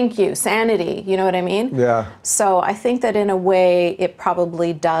 yes, thank you, sanity. You know what I mean? Yeah. So I think that in a way it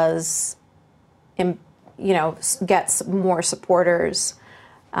probably does, gets more supporters.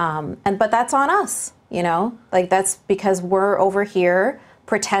 But that's on us, like that's because we're over here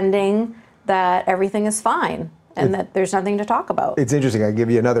pretending that everything is fine and that there's nothing to talk about. It's interesting. I give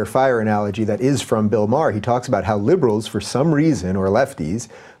you another fire analogy that is from Bill Maher. He talks about how liberals, for some reason, or lefties,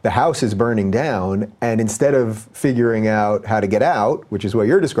 the house is burning down, and instead of figuring out how to get out, which is what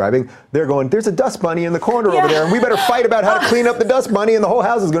you're describing, they're going, there's a dust bunny in the corner over there, and we better fight about how to clean up the dust bunny, and the whole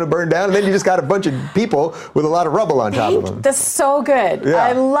house is going to burn down, and then you just got a bunch of people with a lot of rubble on top of them. That's so good. Yeah.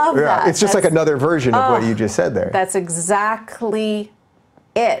 I love that. It's just like another version of what you just said there. That's exactly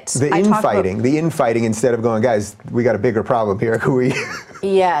it. The infighting instead of going, guys, we got a bigger problem here. Can we?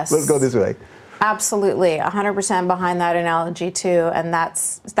 Yes. Let's go this way. Absolutely, 100% behind that analogy too, and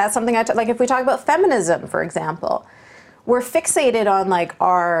that's something like if we talk about feminism, for example, we're fixated on like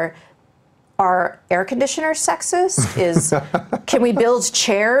our air conditioner sexist is can we build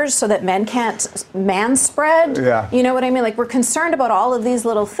chairs so that men can't man-spread? Yeah. You know what I mean? Like we're concerned about all of these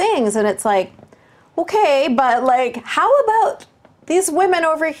little things, and it's like, okay, but like how about these women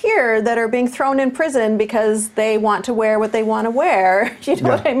over here that are being thrown in prison because they want to wear what they want to wear, you know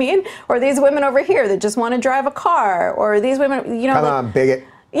what I mean? Or these women over here that just want to drive a car, or these women, you know. Come on, bigot.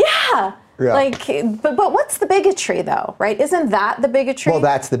 Yeah. Like, but what's the bigotry though, right? Isn't that the bigotry? Well,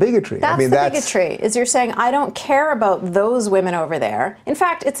 that's the bigotry. That's the bigotry, is you're saying, I don't care about those women over there. In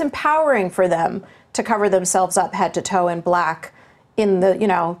fact, it's empowering for them to cover themselves up head to toe in black in the, you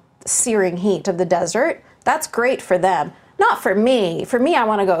know, searing heat of the desert. That's great for them. Not for me. For me, I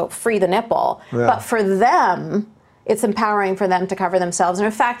want to go free the nipple. But for them, it's empowering for them to cover themselves. And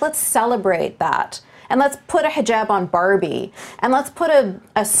in fact, let's celebrate that. And let's put a hijab on Barbie. And let's put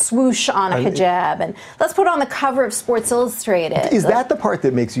a swoosh on a hijab. And let's put it on the cover of Sports Illustrated. Is that the part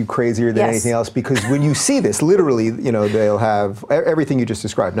that makes you crazier than anything else? Because when you see this, literally, you know, they'll have everything you just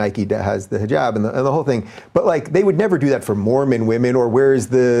described. Nike has the hijab and the whole thing. But like, they would never do that for Mormon women, or where's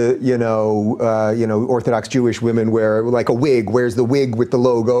the, you know, Orthodox Jewish women wear like a wig. Where's the wig with the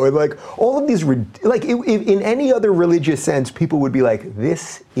logo? And like all of these, like in any other religious sense, people would be like,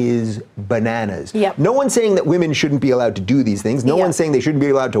 this is bananas. No one's saying that women shouldn't be allowed to do these things. No one's saying they shouldn't be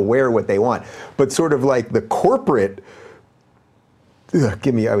allowed to wear what they want. But sort of like the corporate,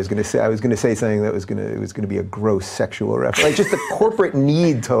 I was going to say something that it was going to be a gross sexual reference. Like just the corporate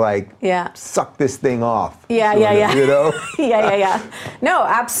need to like suck this thing off. You know? No,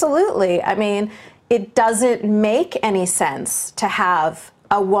 absolutely. I mean, it doesn't make any sense to have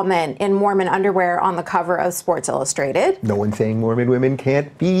a woman in Mormon underwear on the cover of Sports Illustrated. No one's saying Mormon women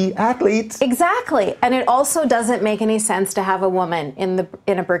can't be athletes. Exactly. And it also doesn't make any sense to have a woman in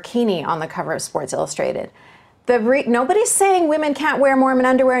a burkini on the cover of Sports Illustrated. Nobody's saying women can't wear Mormon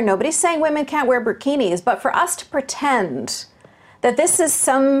underwear. Nobody's saying women can't wear burkinis. But for us to pretend that this is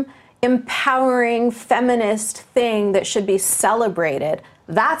some empowering feminist thing that should be celebrated,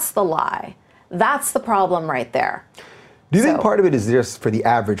 that's the lie. That's the problem right there. Do you think part of it is just for the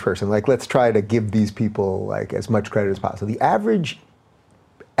average person? Like, let's try to give these people like as much credit as possible. The average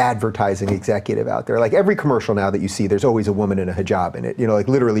advertising executive out there, like every commercial now that you see, there's always a woman in a hijab in it. You know, like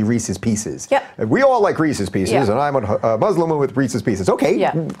literally Reese's Pieces. And we all like Reese's Pieces, and I'm a Muslim woman with Reese's Pieces. Okay,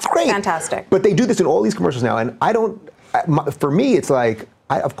 it's great. Fantastic. But they do this in all these commercials now, and for me, it's like,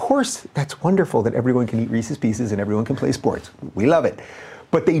 of course, that's wonderful that everyone can eat Reese's Pieces and everyone can play sports. We love it.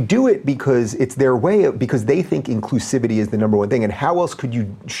 But they do it because it's their way because they think inclusivity is the number one thing. And how else could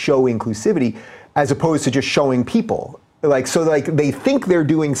you show inclusivity as opposed to just showing people? Like, so like they think they're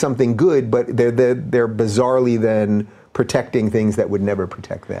doing something good, but they're bizarrely then protecting things that would never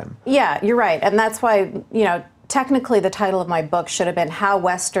protect them. Yeah, you're right. And that's why, you know, technically the title of my book should have been How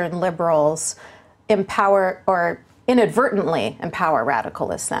Western Liberals Empower or Inadvertently Empower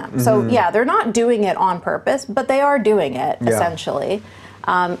Radical Islam. So yeah, they're not doing it on purpose, but they are doing it essentially.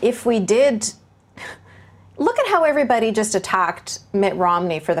 If we did, look at how everybody just attacked Mitt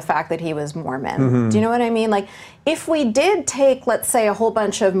Romney for the fact that he was Mormon. Do you know what I mean? Like, if we did take, let's say, a whole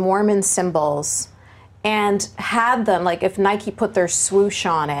bunch of Mormon symbols and had them, like if Nike put their swoosh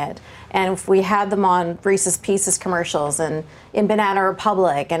on it, and if we had them on Reese's Pieces commercials and in Banana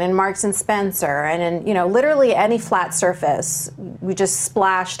Republic and in Marks and Spencer and in, you know, literally any flat surface, we just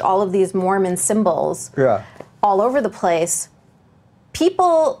splashed all of these Mormon symbols all over the place,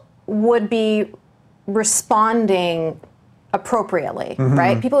 people would be responding appropriately,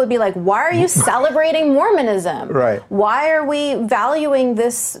 right? People would be like, why are you celebrating Mormonism? Why are we valuing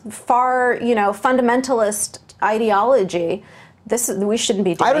this far, you know, fundamentalist ideology? We shouldn't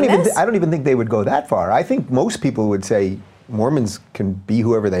be doing this. I don't even think they would go that far. I think most people would say Mormons can be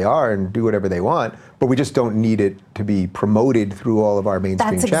whoever they are and do whatever they want, but we just don't need it to be promoted through all of our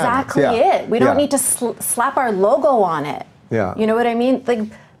mainstream channels. That's exactly it. We don't need to slap our logo on it. You know what I mean? Like,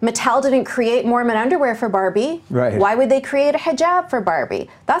 Mattel didn't create Mormon underwear for Barbie. Why would they create a hijab for Barbie?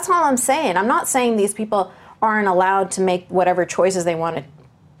 That's all I'm saying. I'm not saying these people aren't allowed to make whatever choices they want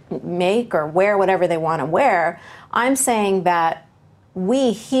to make or wear whatever they want to wear. I'm saying that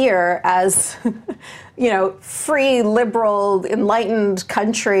we here as, you know, free, liberal, enlightened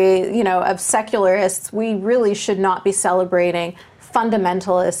country, you know, of secularists, we really should not be celebrating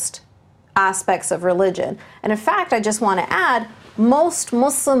fundamentalist aspects of religion. And in fact, I just want to add, most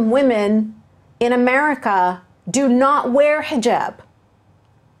Muslim women in America do not wear hijab.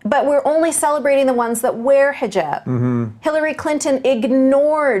 But we're only celebrating the ones that wear hijab. Hillary Clinton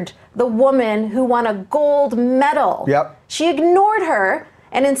ignored the woman who won a gold medal. She ignored her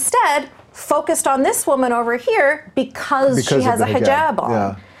and instead focused on this woman over here because she has a hijab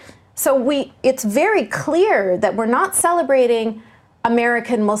on. So it's very clear that we're not celebrating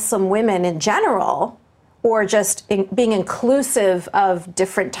American Muslim women in general, or just being inclusive of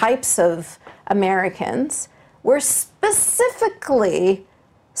different types of Americans. we're specifically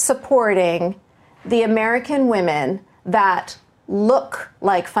supporting the American women that look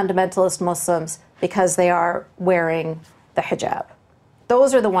like fundamentalist Muslims because they are wearing the hijab.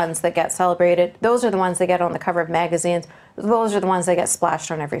 Those are the ones that get celebrated. Those are the ones that get on the cover of magazines. Those are the ones that get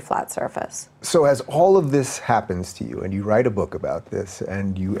splashed on every flat surface. So as all of this happens to you and you write a book about this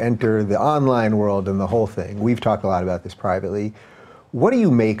and you enter the online world and the whole thing, we've talked a lot about this privately, what do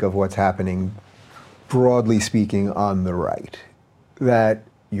you make of what's happening, broadly speaking, on the right? That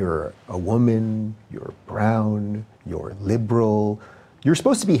you're a woman, you're brown, you're liberal, you're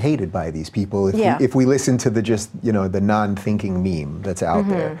supposed to be hated by these people if we listen to the the non-thinking meme that's out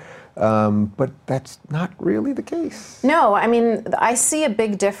there. But that's not really the case. No, I mean, I see a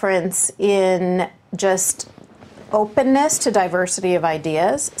big difference in just openness to diversity of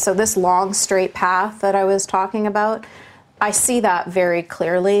ideas. So this long, straight path that I was talking about, I see that very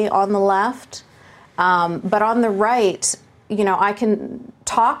clearly on the left. But on the right, I can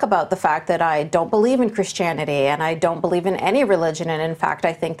talk about the fact that I don't believe in Christianity and I don't believe in any religion. And in fact,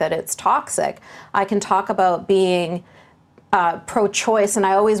 I think that it's toxic. I can talk about being pro-choice, and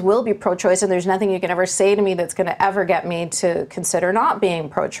I always will be pro-choice, and there's nothing you can ever say to me that's going to ever get me to consider not being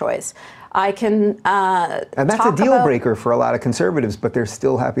pro-choice. I can and that's a deal breaker for a lot of conservatives, but they're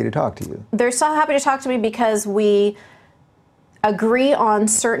still happy to talk to you. They're still happy to talk to me because we agree on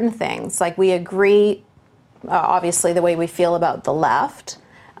certain things. Like we agree, obviously, the way we feel about the left.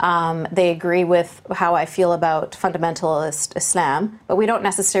 They agree with how I feel about fundamentalist Islam, but we don't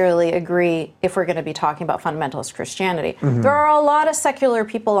necessarily agree if we're going to be talking about fundamentalist Christianity. Mm-hmm. There are a lot of secular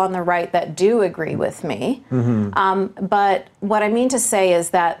people on the right that do agree with me, but what I mean to say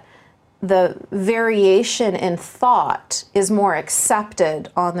is that the variation in thought is more accepted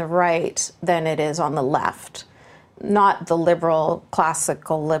on the right than it is on the left. Not the liberal,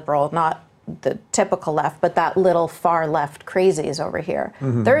 classical liberal, not the typical left, but that little far left crazies over here.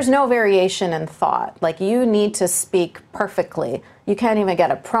 Mm-hmm. There's no variation in thought. Like, you need to speak perfectly. You can't even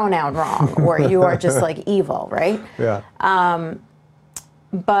get a pronoun wrong, or you are just like evil, right? Yeah.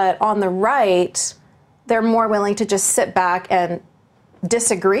 But on the right, they're more willing to just sit back and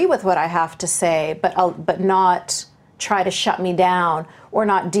disagree with what I have to say, but not try to shut me down or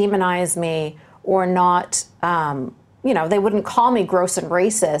not demonize me or not. They wouldn't call me gross and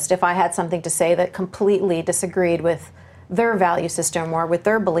racist if I had something to say that completely disagreed with their value system or with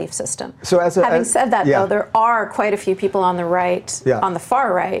their belief system. So having said that, though, there are quite a few people on the right, on the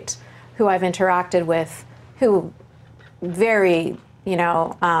far right, who I've interacted with, who very,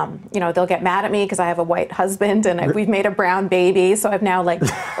 they'll get mad at me because I have a white husband and we've made a brown baby, so I've now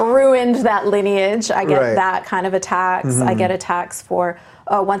ruined that lineage. I get that kind of attacks. Mm-hmm. I get attacks for,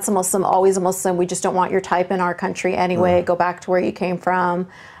 oh, once a Muslim, always a Muslim. We just don't want your type in our country anyway. Go back to where you came from.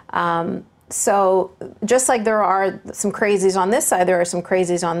 So just like there are some crazies on this side, there are some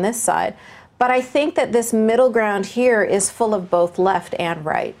crazies on this side. But I think that this middle ground here is full of both left and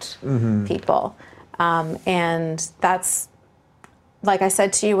right people. And that's, like I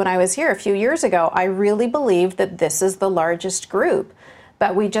said to you when I was here a few years ago, I really believe that this is the largest group.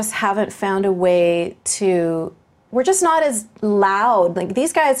 But we just haven't found a way to... We're just not as loud. Like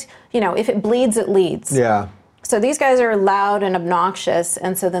these guys, if it bleeds, it leads. Yeah. So these guys are loud and obnoxious,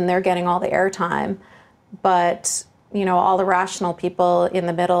 and so then they're getting all the airtime. But, all the rational people in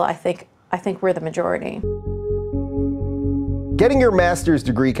the middle, I think we're the majority. Getting your master's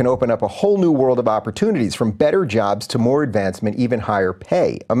degree can open up a whole new world of opportunities, from better jobs to more advancement, even higher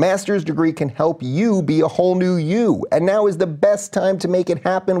pay. A master's degree can help you be a whole new you. And now is the best time to make it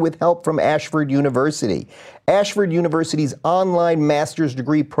happen with help from Ashford University. Ashford University's online master's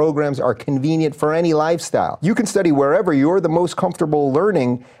degree programs are convenient for any lifestyle. You can study wherever you're the most comfortable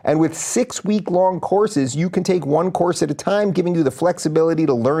learning, and with 6-week-long courses, you can take one course at a time, giving you the flexibility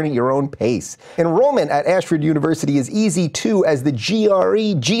to learn at your own pace. Enrollment at Ashford University is easy too, as the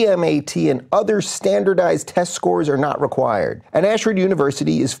GRE, GMAT, and other standardized test scores are not required. And Ashford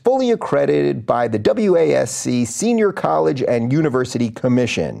University is fully accredited by the WASC Senior College and University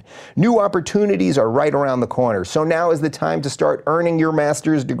Commission. New opportunities are right around the corner. So now is the time to start earning your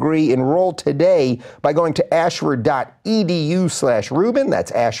master's degree. Enroll today by going to ashford.edu/Rubin.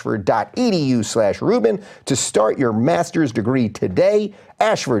 That's ashford.edu/Rubin to start your master's degree today.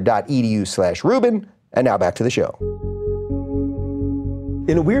 ashford.edu/Rubin. And now back to the show.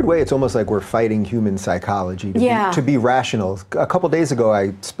 In a weird way, it's almost like we're fighting human psychology to be rational. A couple days ago,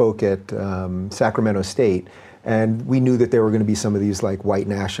 I spoke at Sacramento State, And we knew that there were going to be some of these like white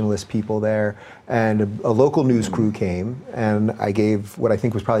nationalist people there. And a local news crew came, and I gave what I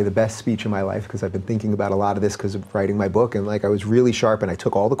think was probably the best speech of my life, because I've been thinking about a lot of this because of writing my book. And like I was really sharp, and I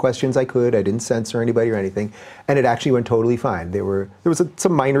took all the questions I could. I didn't censor anybody or anything, and it actually went totally fine. There was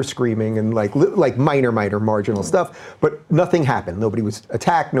some minor screaming and like minor marginal stuff, but nothing happened. Nobody was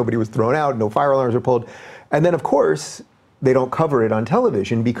attacked. Nobody was thrown out. No fire alarms were pulled. And then of course, they don't cover it on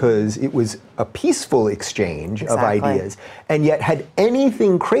television because it was a peaceful exchange of ideas. And yet, had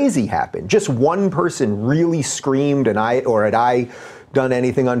anything crazy happened, just one person really screamed had I done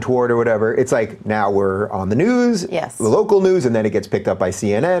anything untoward or whatever, it's like now we're on the news, the local news, and then it gets picked up by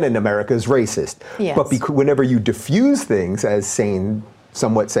CNN and America's racist. But whenever you diffuse things as sane,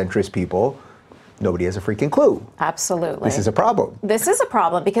 somewhat centrist people, nobody has a freaking clue. Absolutely. This is a problem. This is a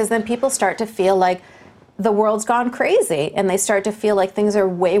problem because then people start to feel like the world's gone crazy, and they start to feel like things are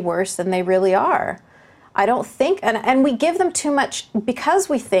way worse than they really are. I don't think, and we give them too much, because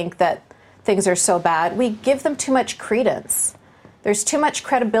we think that things are so bad, we give them too much credence. There's too much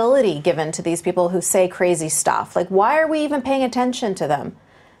credibility given to these people who say crazy stuff. Like, why are we even paying attention to them?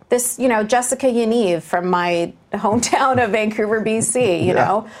 This, Jessica Yaniv from my hometown of Vancouver, BC, you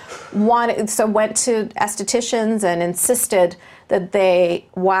know, went to estheticians and insisted that they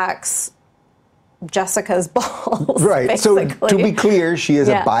wax Jessica's balls. Right. Basically. So to be clear, she is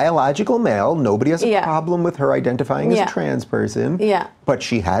a biological male. Nobody has a problem with her identifying as a trans person. But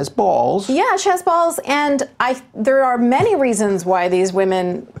she has balls. Yeah, she has balls, and there are many reasons why these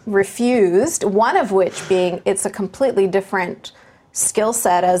women refused. One of which being it's a completely different skill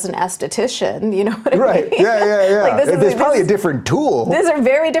set as an esthetician. You know what I mean? Right. Yeah. Like There's probably a different tool. These are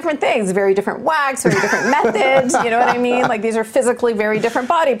very different things. Very different wax. Very different methods. You know what I mean? Like these are physically very different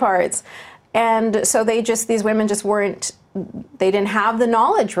body parts. And so these women just they didn't have the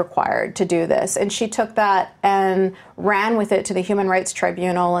knowledge required to do this. And she took that and ran with it to the Human Rights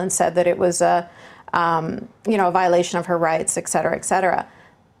Tribunal and said that it was a violation of her rights, et cetera, et cetera.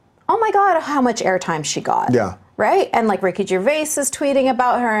 Oh my God, how much airtime she got. Yeah. Right? And like Ricky Gervais is tweeting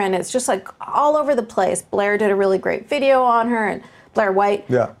about her, and it's just like all over the place. Blair did a really great video on her, and Blair White.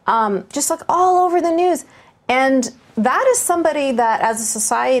 Yeah. Just like all over the news. And that is somebody that, as a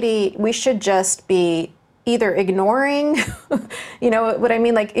society, we should just be either ignoring, you know what I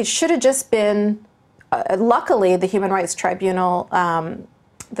mean? Like, it should have just been, luckily, the Human Rights Tribunal,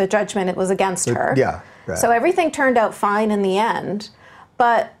 the judgment, it was against her. Yeah. Right. So everything turned out fine in the end.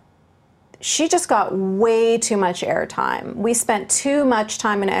 But she just got way too much airtime. We spent too much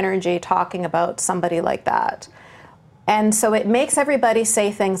time and energy talking about somebody like that. And so it makes everybody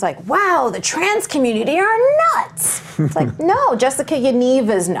say things like, wow, the trans community are nuts. It's like, no, Jessica Yaniv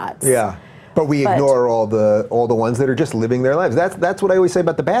is nuts. Yeah. But we ignore all the ones that are just living their lives. That's what I always say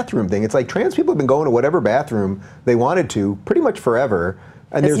about the bathroom thing. It's like trans people have been going to whatever bathroom they wanted to pretty much forever.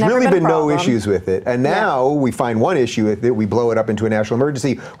 And there's really been no issues with it. And now we find one issue with it, we blow it up into a national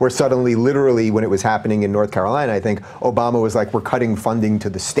emergency, where suddenly, literally, when it was happening in North Carolina, I think Obama was like, we're cutting funding to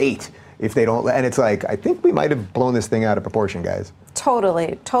the state if they don't, and it's like, I think we might have blown this thing out of proportion, guys.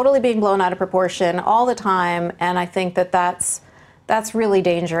 Totally being blown out of proportion all the time, and I think that's really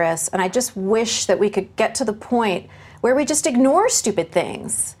dangerous. And I just wish that we could get to the point where we just ignore stupid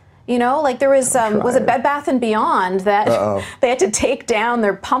things. You know, like there was it Bed Bath & Beyond that they had to take down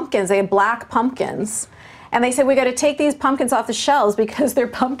their pumpkins. They had black pumpkins. And they said, we got to take these pumpkins off the shelves because they're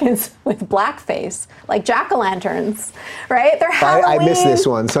pumpkins with blackface, like jack-o'-lanterns, right? They're Halloween. I missed this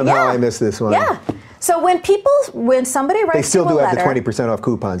one. Somehow I missed this one. Yeah. So when somebody writes They still do have the letter, 20% off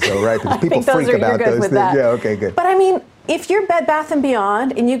coupons, though, right? Because people freak you're about good those with things. that. Yeah, okay, good. But I mean, if you're Bed Bath &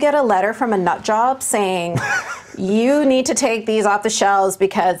 Beyond and you get a letter from a nut job saying, you need to take these off the shelves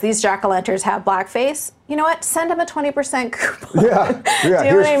because these jack-o'-lanterns have blackface, you know what? Send them a 20% coupon. Yeah. Do you know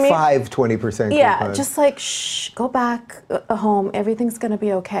Here's what I mean? 5 20% coupons. Yeah, just like, shh, go back home. Everything's going to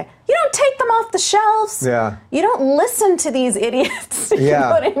be okay. You don't take them off the shelves. Yeah. You don't listen to these idiots. You know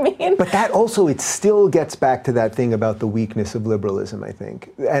what I mean? But that also, it still gets back to that thing about the weakness of liberalism, I think.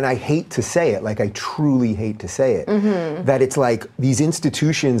 And I hate to say it, like I truly hate to say it, that it's like these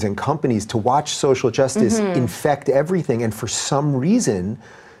institutions and companies to watch social justice infect everything. And for some reason,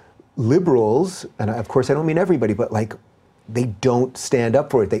 liberals, and of course I don't mean everybody, but like they don't stand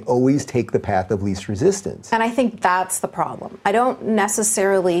up for it. They always take the path of least resistance. And I think that's the problem. I don't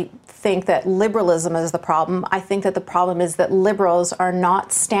necessarily think that liberalism is the problem. I think that the problem is that liberals are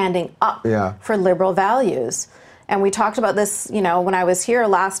not standing up for liberal values. And we talked about this, you know, when I was here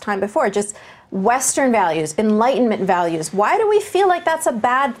last time before, just Western values, Enlightenment values. Why do we feel like that's a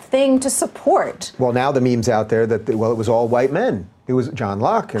bad thing to support? Well, now the meme's out there that, well, it was all white men. It was John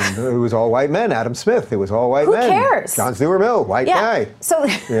Locke, and it was all white men. Adam Smith, it was all white men. Who cares? John Stuart Mill, white guy. So,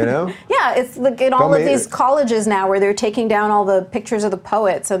 you know? Yeah, it's like in all of these colleges now where they're taking down all the pictures of the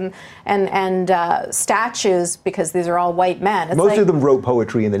poets and statues because these are all white men. It's Most of them wrote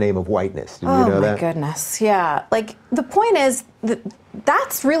poetry in the name of whiteness. Did you know that? Oh my goodness, yeah. Like, the point is,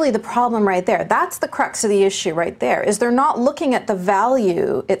 that's really the problem right there. That's the crux of the issue right there, is they're not looking at the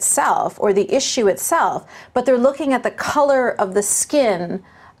value itself or the issue itself, but they're looking at the color of the skin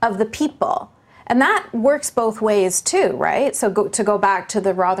of the people. And that works both ways too, right? So to go back to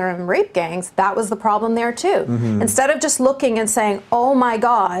the Rotherham rape gangs, that was the problem there too. Instead of just looking and saying, oh my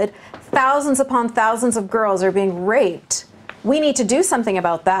God, thousands upon thousands of girls are being raped, we need to do something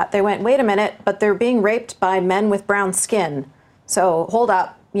about that. They went, wait a minute, but they're being raped by men with brown skin. So hold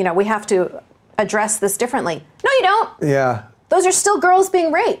up, you know, we have to address this differently. No, you don't. Yeah. Those are still girls being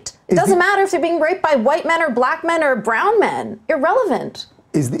raped. It doesn't matter if they're being raped by white men or black men or brown men. Irrelevant.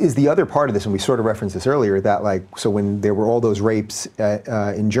 Is the other part of this, and we sort of referenced this earlier, that like, so when there were all those rapes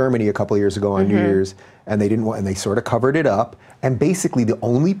in Germany a couple of years ago on New Year's, and they didn't want, and they sort of covered it up, and basically the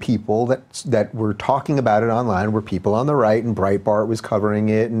only people that were talking about it online were people on the right, and Breitbart was covering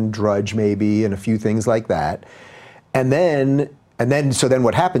it, and Drudge maybe, and a few things like that, so then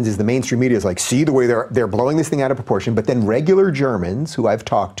what happens is the mainstream media is like, see the way they're blowing this thing out of proportion, but then regular Germans who I've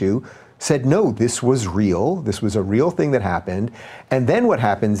talked to said, no, this was real. This was a real thing that happened. And then what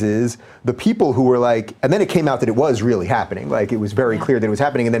happens is the people who were like, and then it came out that it was really happening. Like, it was very clear that it was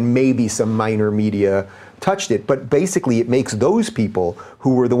happening, and then maybe some minor media touched it. But basically it makes those people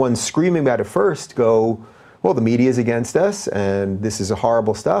who were the ones screaming about it first go, well, the media is against us, and this is a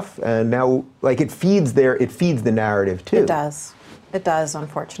horrible stuff. And now, like, it feeds the narrative too. It does. It does,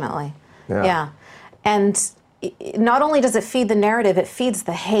 unfortunately. Yeah. And not only does it feed the narrative, it feeds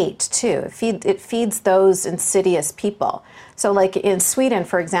the hate too. It feeds those insidious people. So like in Sweden,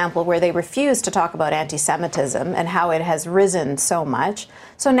 for example, where they refuse to talk about anti-Semitism and how it has risen so much.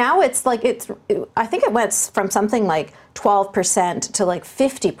 So now it's like, I think it went from something like 12% to like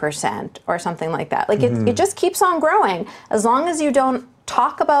 50% or something like that. Like it just keeps on growing. As long as you don't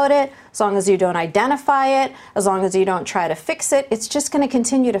talk about it, as long as you don't identify it, as long as you don't try to fix it, it's just going to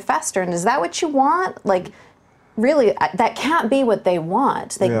continue to fester. And is that what you want? Like, really, that can't be what they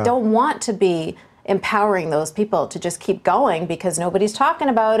want. They don't want to be empowering those people to just keep going because nobody's talking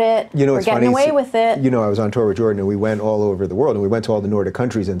about it. You know, we're getting away with it. You know, I was on tour with Jordan, and we went all over the world, and we went to all the Nordic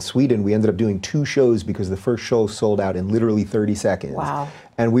countries. And Sweden, we ended up doing 2 shows because the first show sold out in literally 30 seconds. Wow.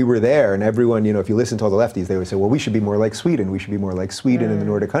 And we were there, and everyone, you know, if you listen to all the lefties, they would say, well, we should be more like Sweden. We should be more like Sweden in the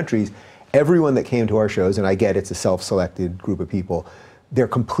Nordic countries. Everyone that came to our shows, and I get it's a self-selected group of people, they're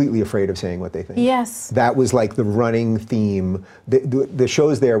completely afraid of saying what they think. Yes. That was like the running theme. The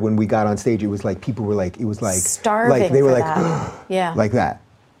shows there, when we got on stage, it was like people were like, it was like starving. Like they were like, yeah, like that.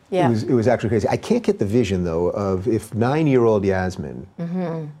 Yeah. It was actually crazy. I can't get the vision though of if 9-year-old Yasmine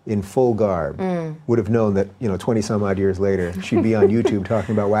in full garb would have known that, you know, 20 some odd years later she'd be on YouTube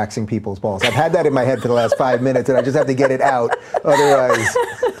talking about waxing people's balls. I've had that in my head for the last 5 minutes, and I just have to get it out, otherwise.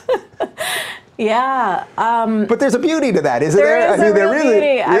 Yeah. But there's a beauty to that, isn't there? There is a real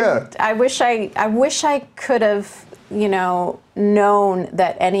beauty. Yeah. I wish I could have, you know, known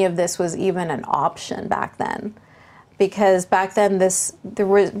that any of this was even an option back then. Because back then there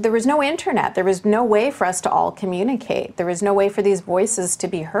was no internet. There was no way for us to all communicate. There was no way for these voices to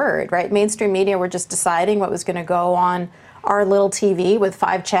be heard, right? Mainstream media were just deciding what was going to go on our little TV with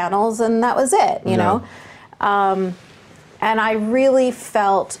 5 channels, and that was it, you know? And I really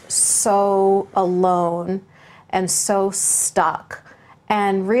felt so alone and so stuck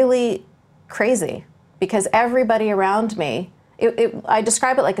and really crazy because everybody around me, I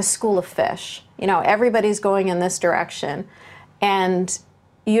describe it like a school of fish. You know, everybody's going in this direction and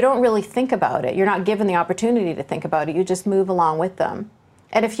you don't really think about it. You're not given the opportunity to think about it. You just move along with them.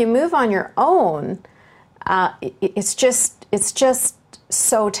 And if you move on your own, it's just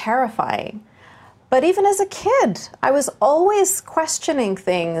so terrifying. But even as a kid, I was always questioning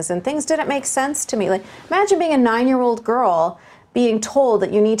things, and things didn't make sense to me. Like, imagine being a 9-year-old girl being told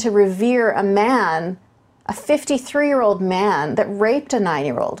that you need to revere a man, a 53-year-old man that raped a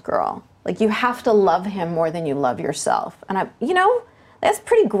 9-year-old girl. Like, you have to love him more than you love yourself. And you know, that's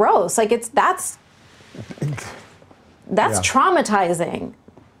pretty gross. Like, that's traumatizing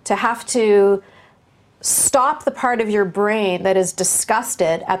to have to stop the part of your brain that is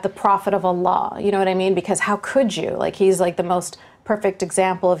disgusted at the Prophet of Allah. You know what I mean? Because how could you? Like, he's like the most perfect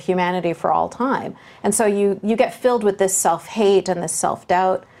example of humanity for all time. And so you get filled with this self-hate and this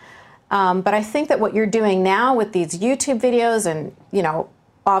self-doubt. But I think that what you're doing now with these YouTube videos and,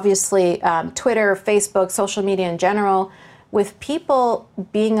 obviously Twitter, Facebook, social media in general, with people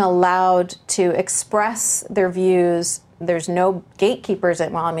being allowed to express their views, there's no gatekeepers,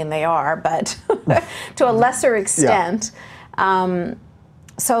 well, I mean, they are, but to a lesser extent. Yeah.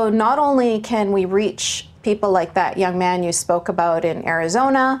 So not only can we reach people like that young man you spoke about in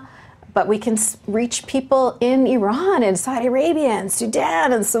Arizona, but we can reach people in Iran and Saudi Arabia and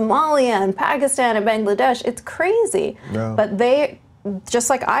Sudan and Somalia and Pakistan and Bangladesh. It's crazy. Yeah. But they, just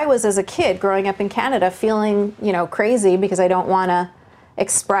like I was as a kid growing up in Canada, feeling, crazy because I don't want to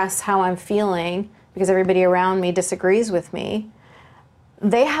express how I'm feeling because everybody around me disagrees with me,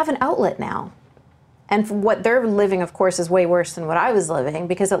 they have an outlet now. And what they're living, of course, is way worse than what I was living,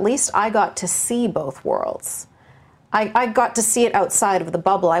 because at least I got to see both worlds. I got to see it outside of the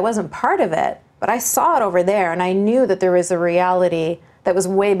bubble. I wasn't part of it, but I saw it over there, and I knew that there was a reality that was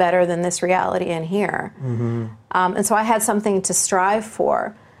way better than this reality in here. Mm-hmm. And so I had something to strive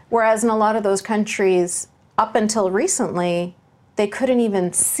for. Whereas in a lot of those countries, up until recently, they couldn't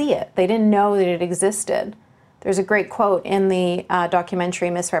even see it. They didn't know that it existed. There's a great quote in the documentary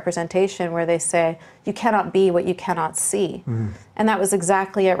Misrepresentation where they say, you cannot be what you cannot see. Mm-hmm. And that was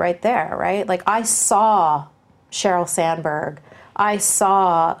exactly it right there, right? Like, I saw Sheryl Sandberg. I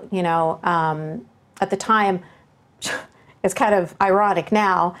saw, at the time, it's kind of ironic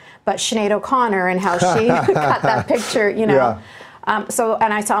now, but Sinead O'Connor and how she got that picture, Yeah.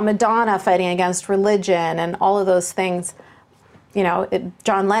 And I saw Madonna fighting against religion and all of those things.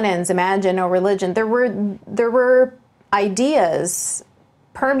 John Lennon's Imagine No Religion. There were ideas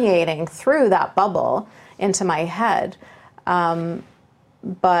permeating through that bubble into my head,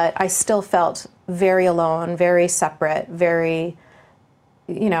 but I still felt very alone, very separate, very,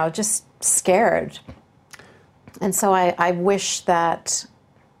 just scared. And so I wish that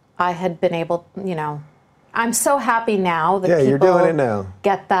I had been able, I'm so happy now that people you're doing it now.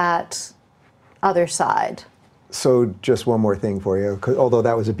 Get that other side. So just one more thing for you, although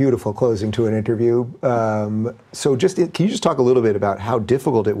that was a beautiful closing to an interview. Can you just talk a little bit about how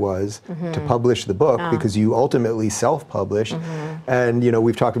difficult it was mm-hmm. to publish the book, because you ultimately self-published, mm-hmm. and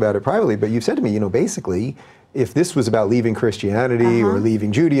we've talked about it privately, but you've said to me, basically, if this was about leaving Christianity or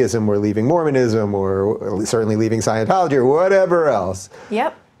leaving Judaism or leaving Mormonism or certainly leaving Scientology or whatever else,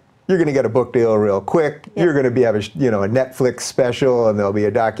 yep. You're going to get a book deal real quick. Yep. You're going to have a Netflix special, and there'll be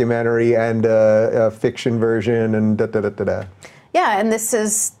a documentary and a fiction version and da-da-da-da-da. Yeah, and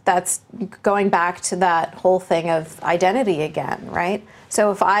that's going back to that whole thing of identity again, right?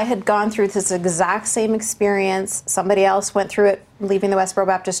 So if I had gone through this exact same experience, somebody else went through it leaving the Westboro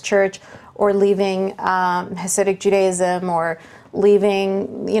Baptist Church or leaving Hasidic Judaism or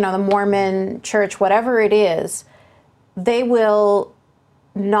leaving, the Mormon church, whatever it is, they will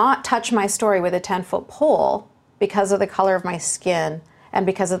not touch my story with a 10-foot pole because of the color of my skin and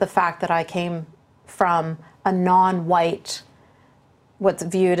because of the fact that I came from a non-white, what's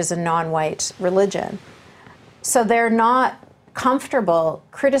viewed as a non-white religion. So they're not comfortable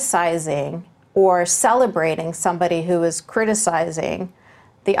criticizing or celebrating somebody who is criticizing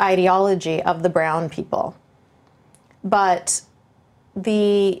the ideology of the brown people. But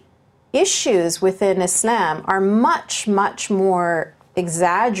the issues within Islam are much, much more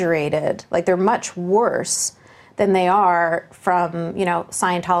exaggerated, like they're much worse than they are from,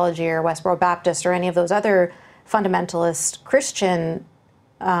 Scientology or Westboro Baptist or any of those other fundamentalist Christian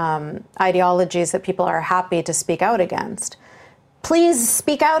ideologies that people are happy to speak out against. Please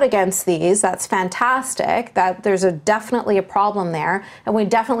speak out against these. That's fantastic. That there's definitely a problem there, and we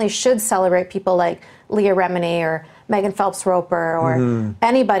definitely should celebrate people like Leah Remini or Megan Phelps-Roper or mm-hmm.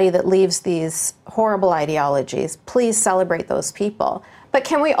 anybody that leaves these horrible ideologies. Please celebrate those people. But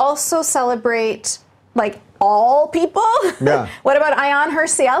can we also celebrate all people? Yeah. What about Ayaan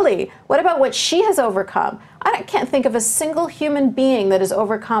Hirsi Ali? What about what she has overcome? I can't think of a single human being that has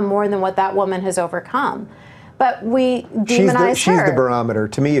overcome more than what that woman has overcome. But we demonize her. She's the barometer.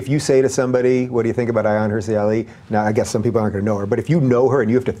 To me, if you say to somebody, what do you think about Ayaan Hirsi Ali? Now, I guess some people aren't going to know her, but if you know her and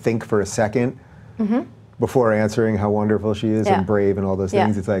you have to think for a second mm-hmm. before answering how wonderful she is and brave and all those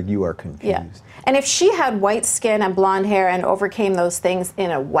things, it's like you are confused. Yeah. And if she had white skin and blonde hair and overcame those things in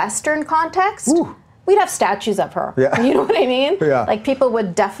a Western context, ooh. We'd have statues of her. Yeah. You know what I mean? Yeah. People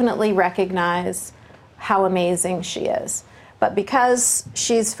would definitely recognize how amazing she is. But because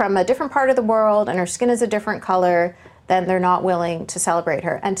she's from a different part of the world and her skin is a different color, then they're not willing to celebrate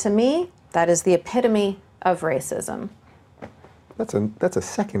her. And to me, that is the epitome of racism. That's a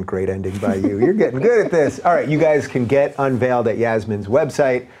second great ending by you. You're getting good at this. All right, you guys can get Unveiled at Yasmine's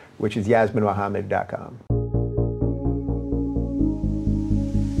website, which is yasminemohammed.com.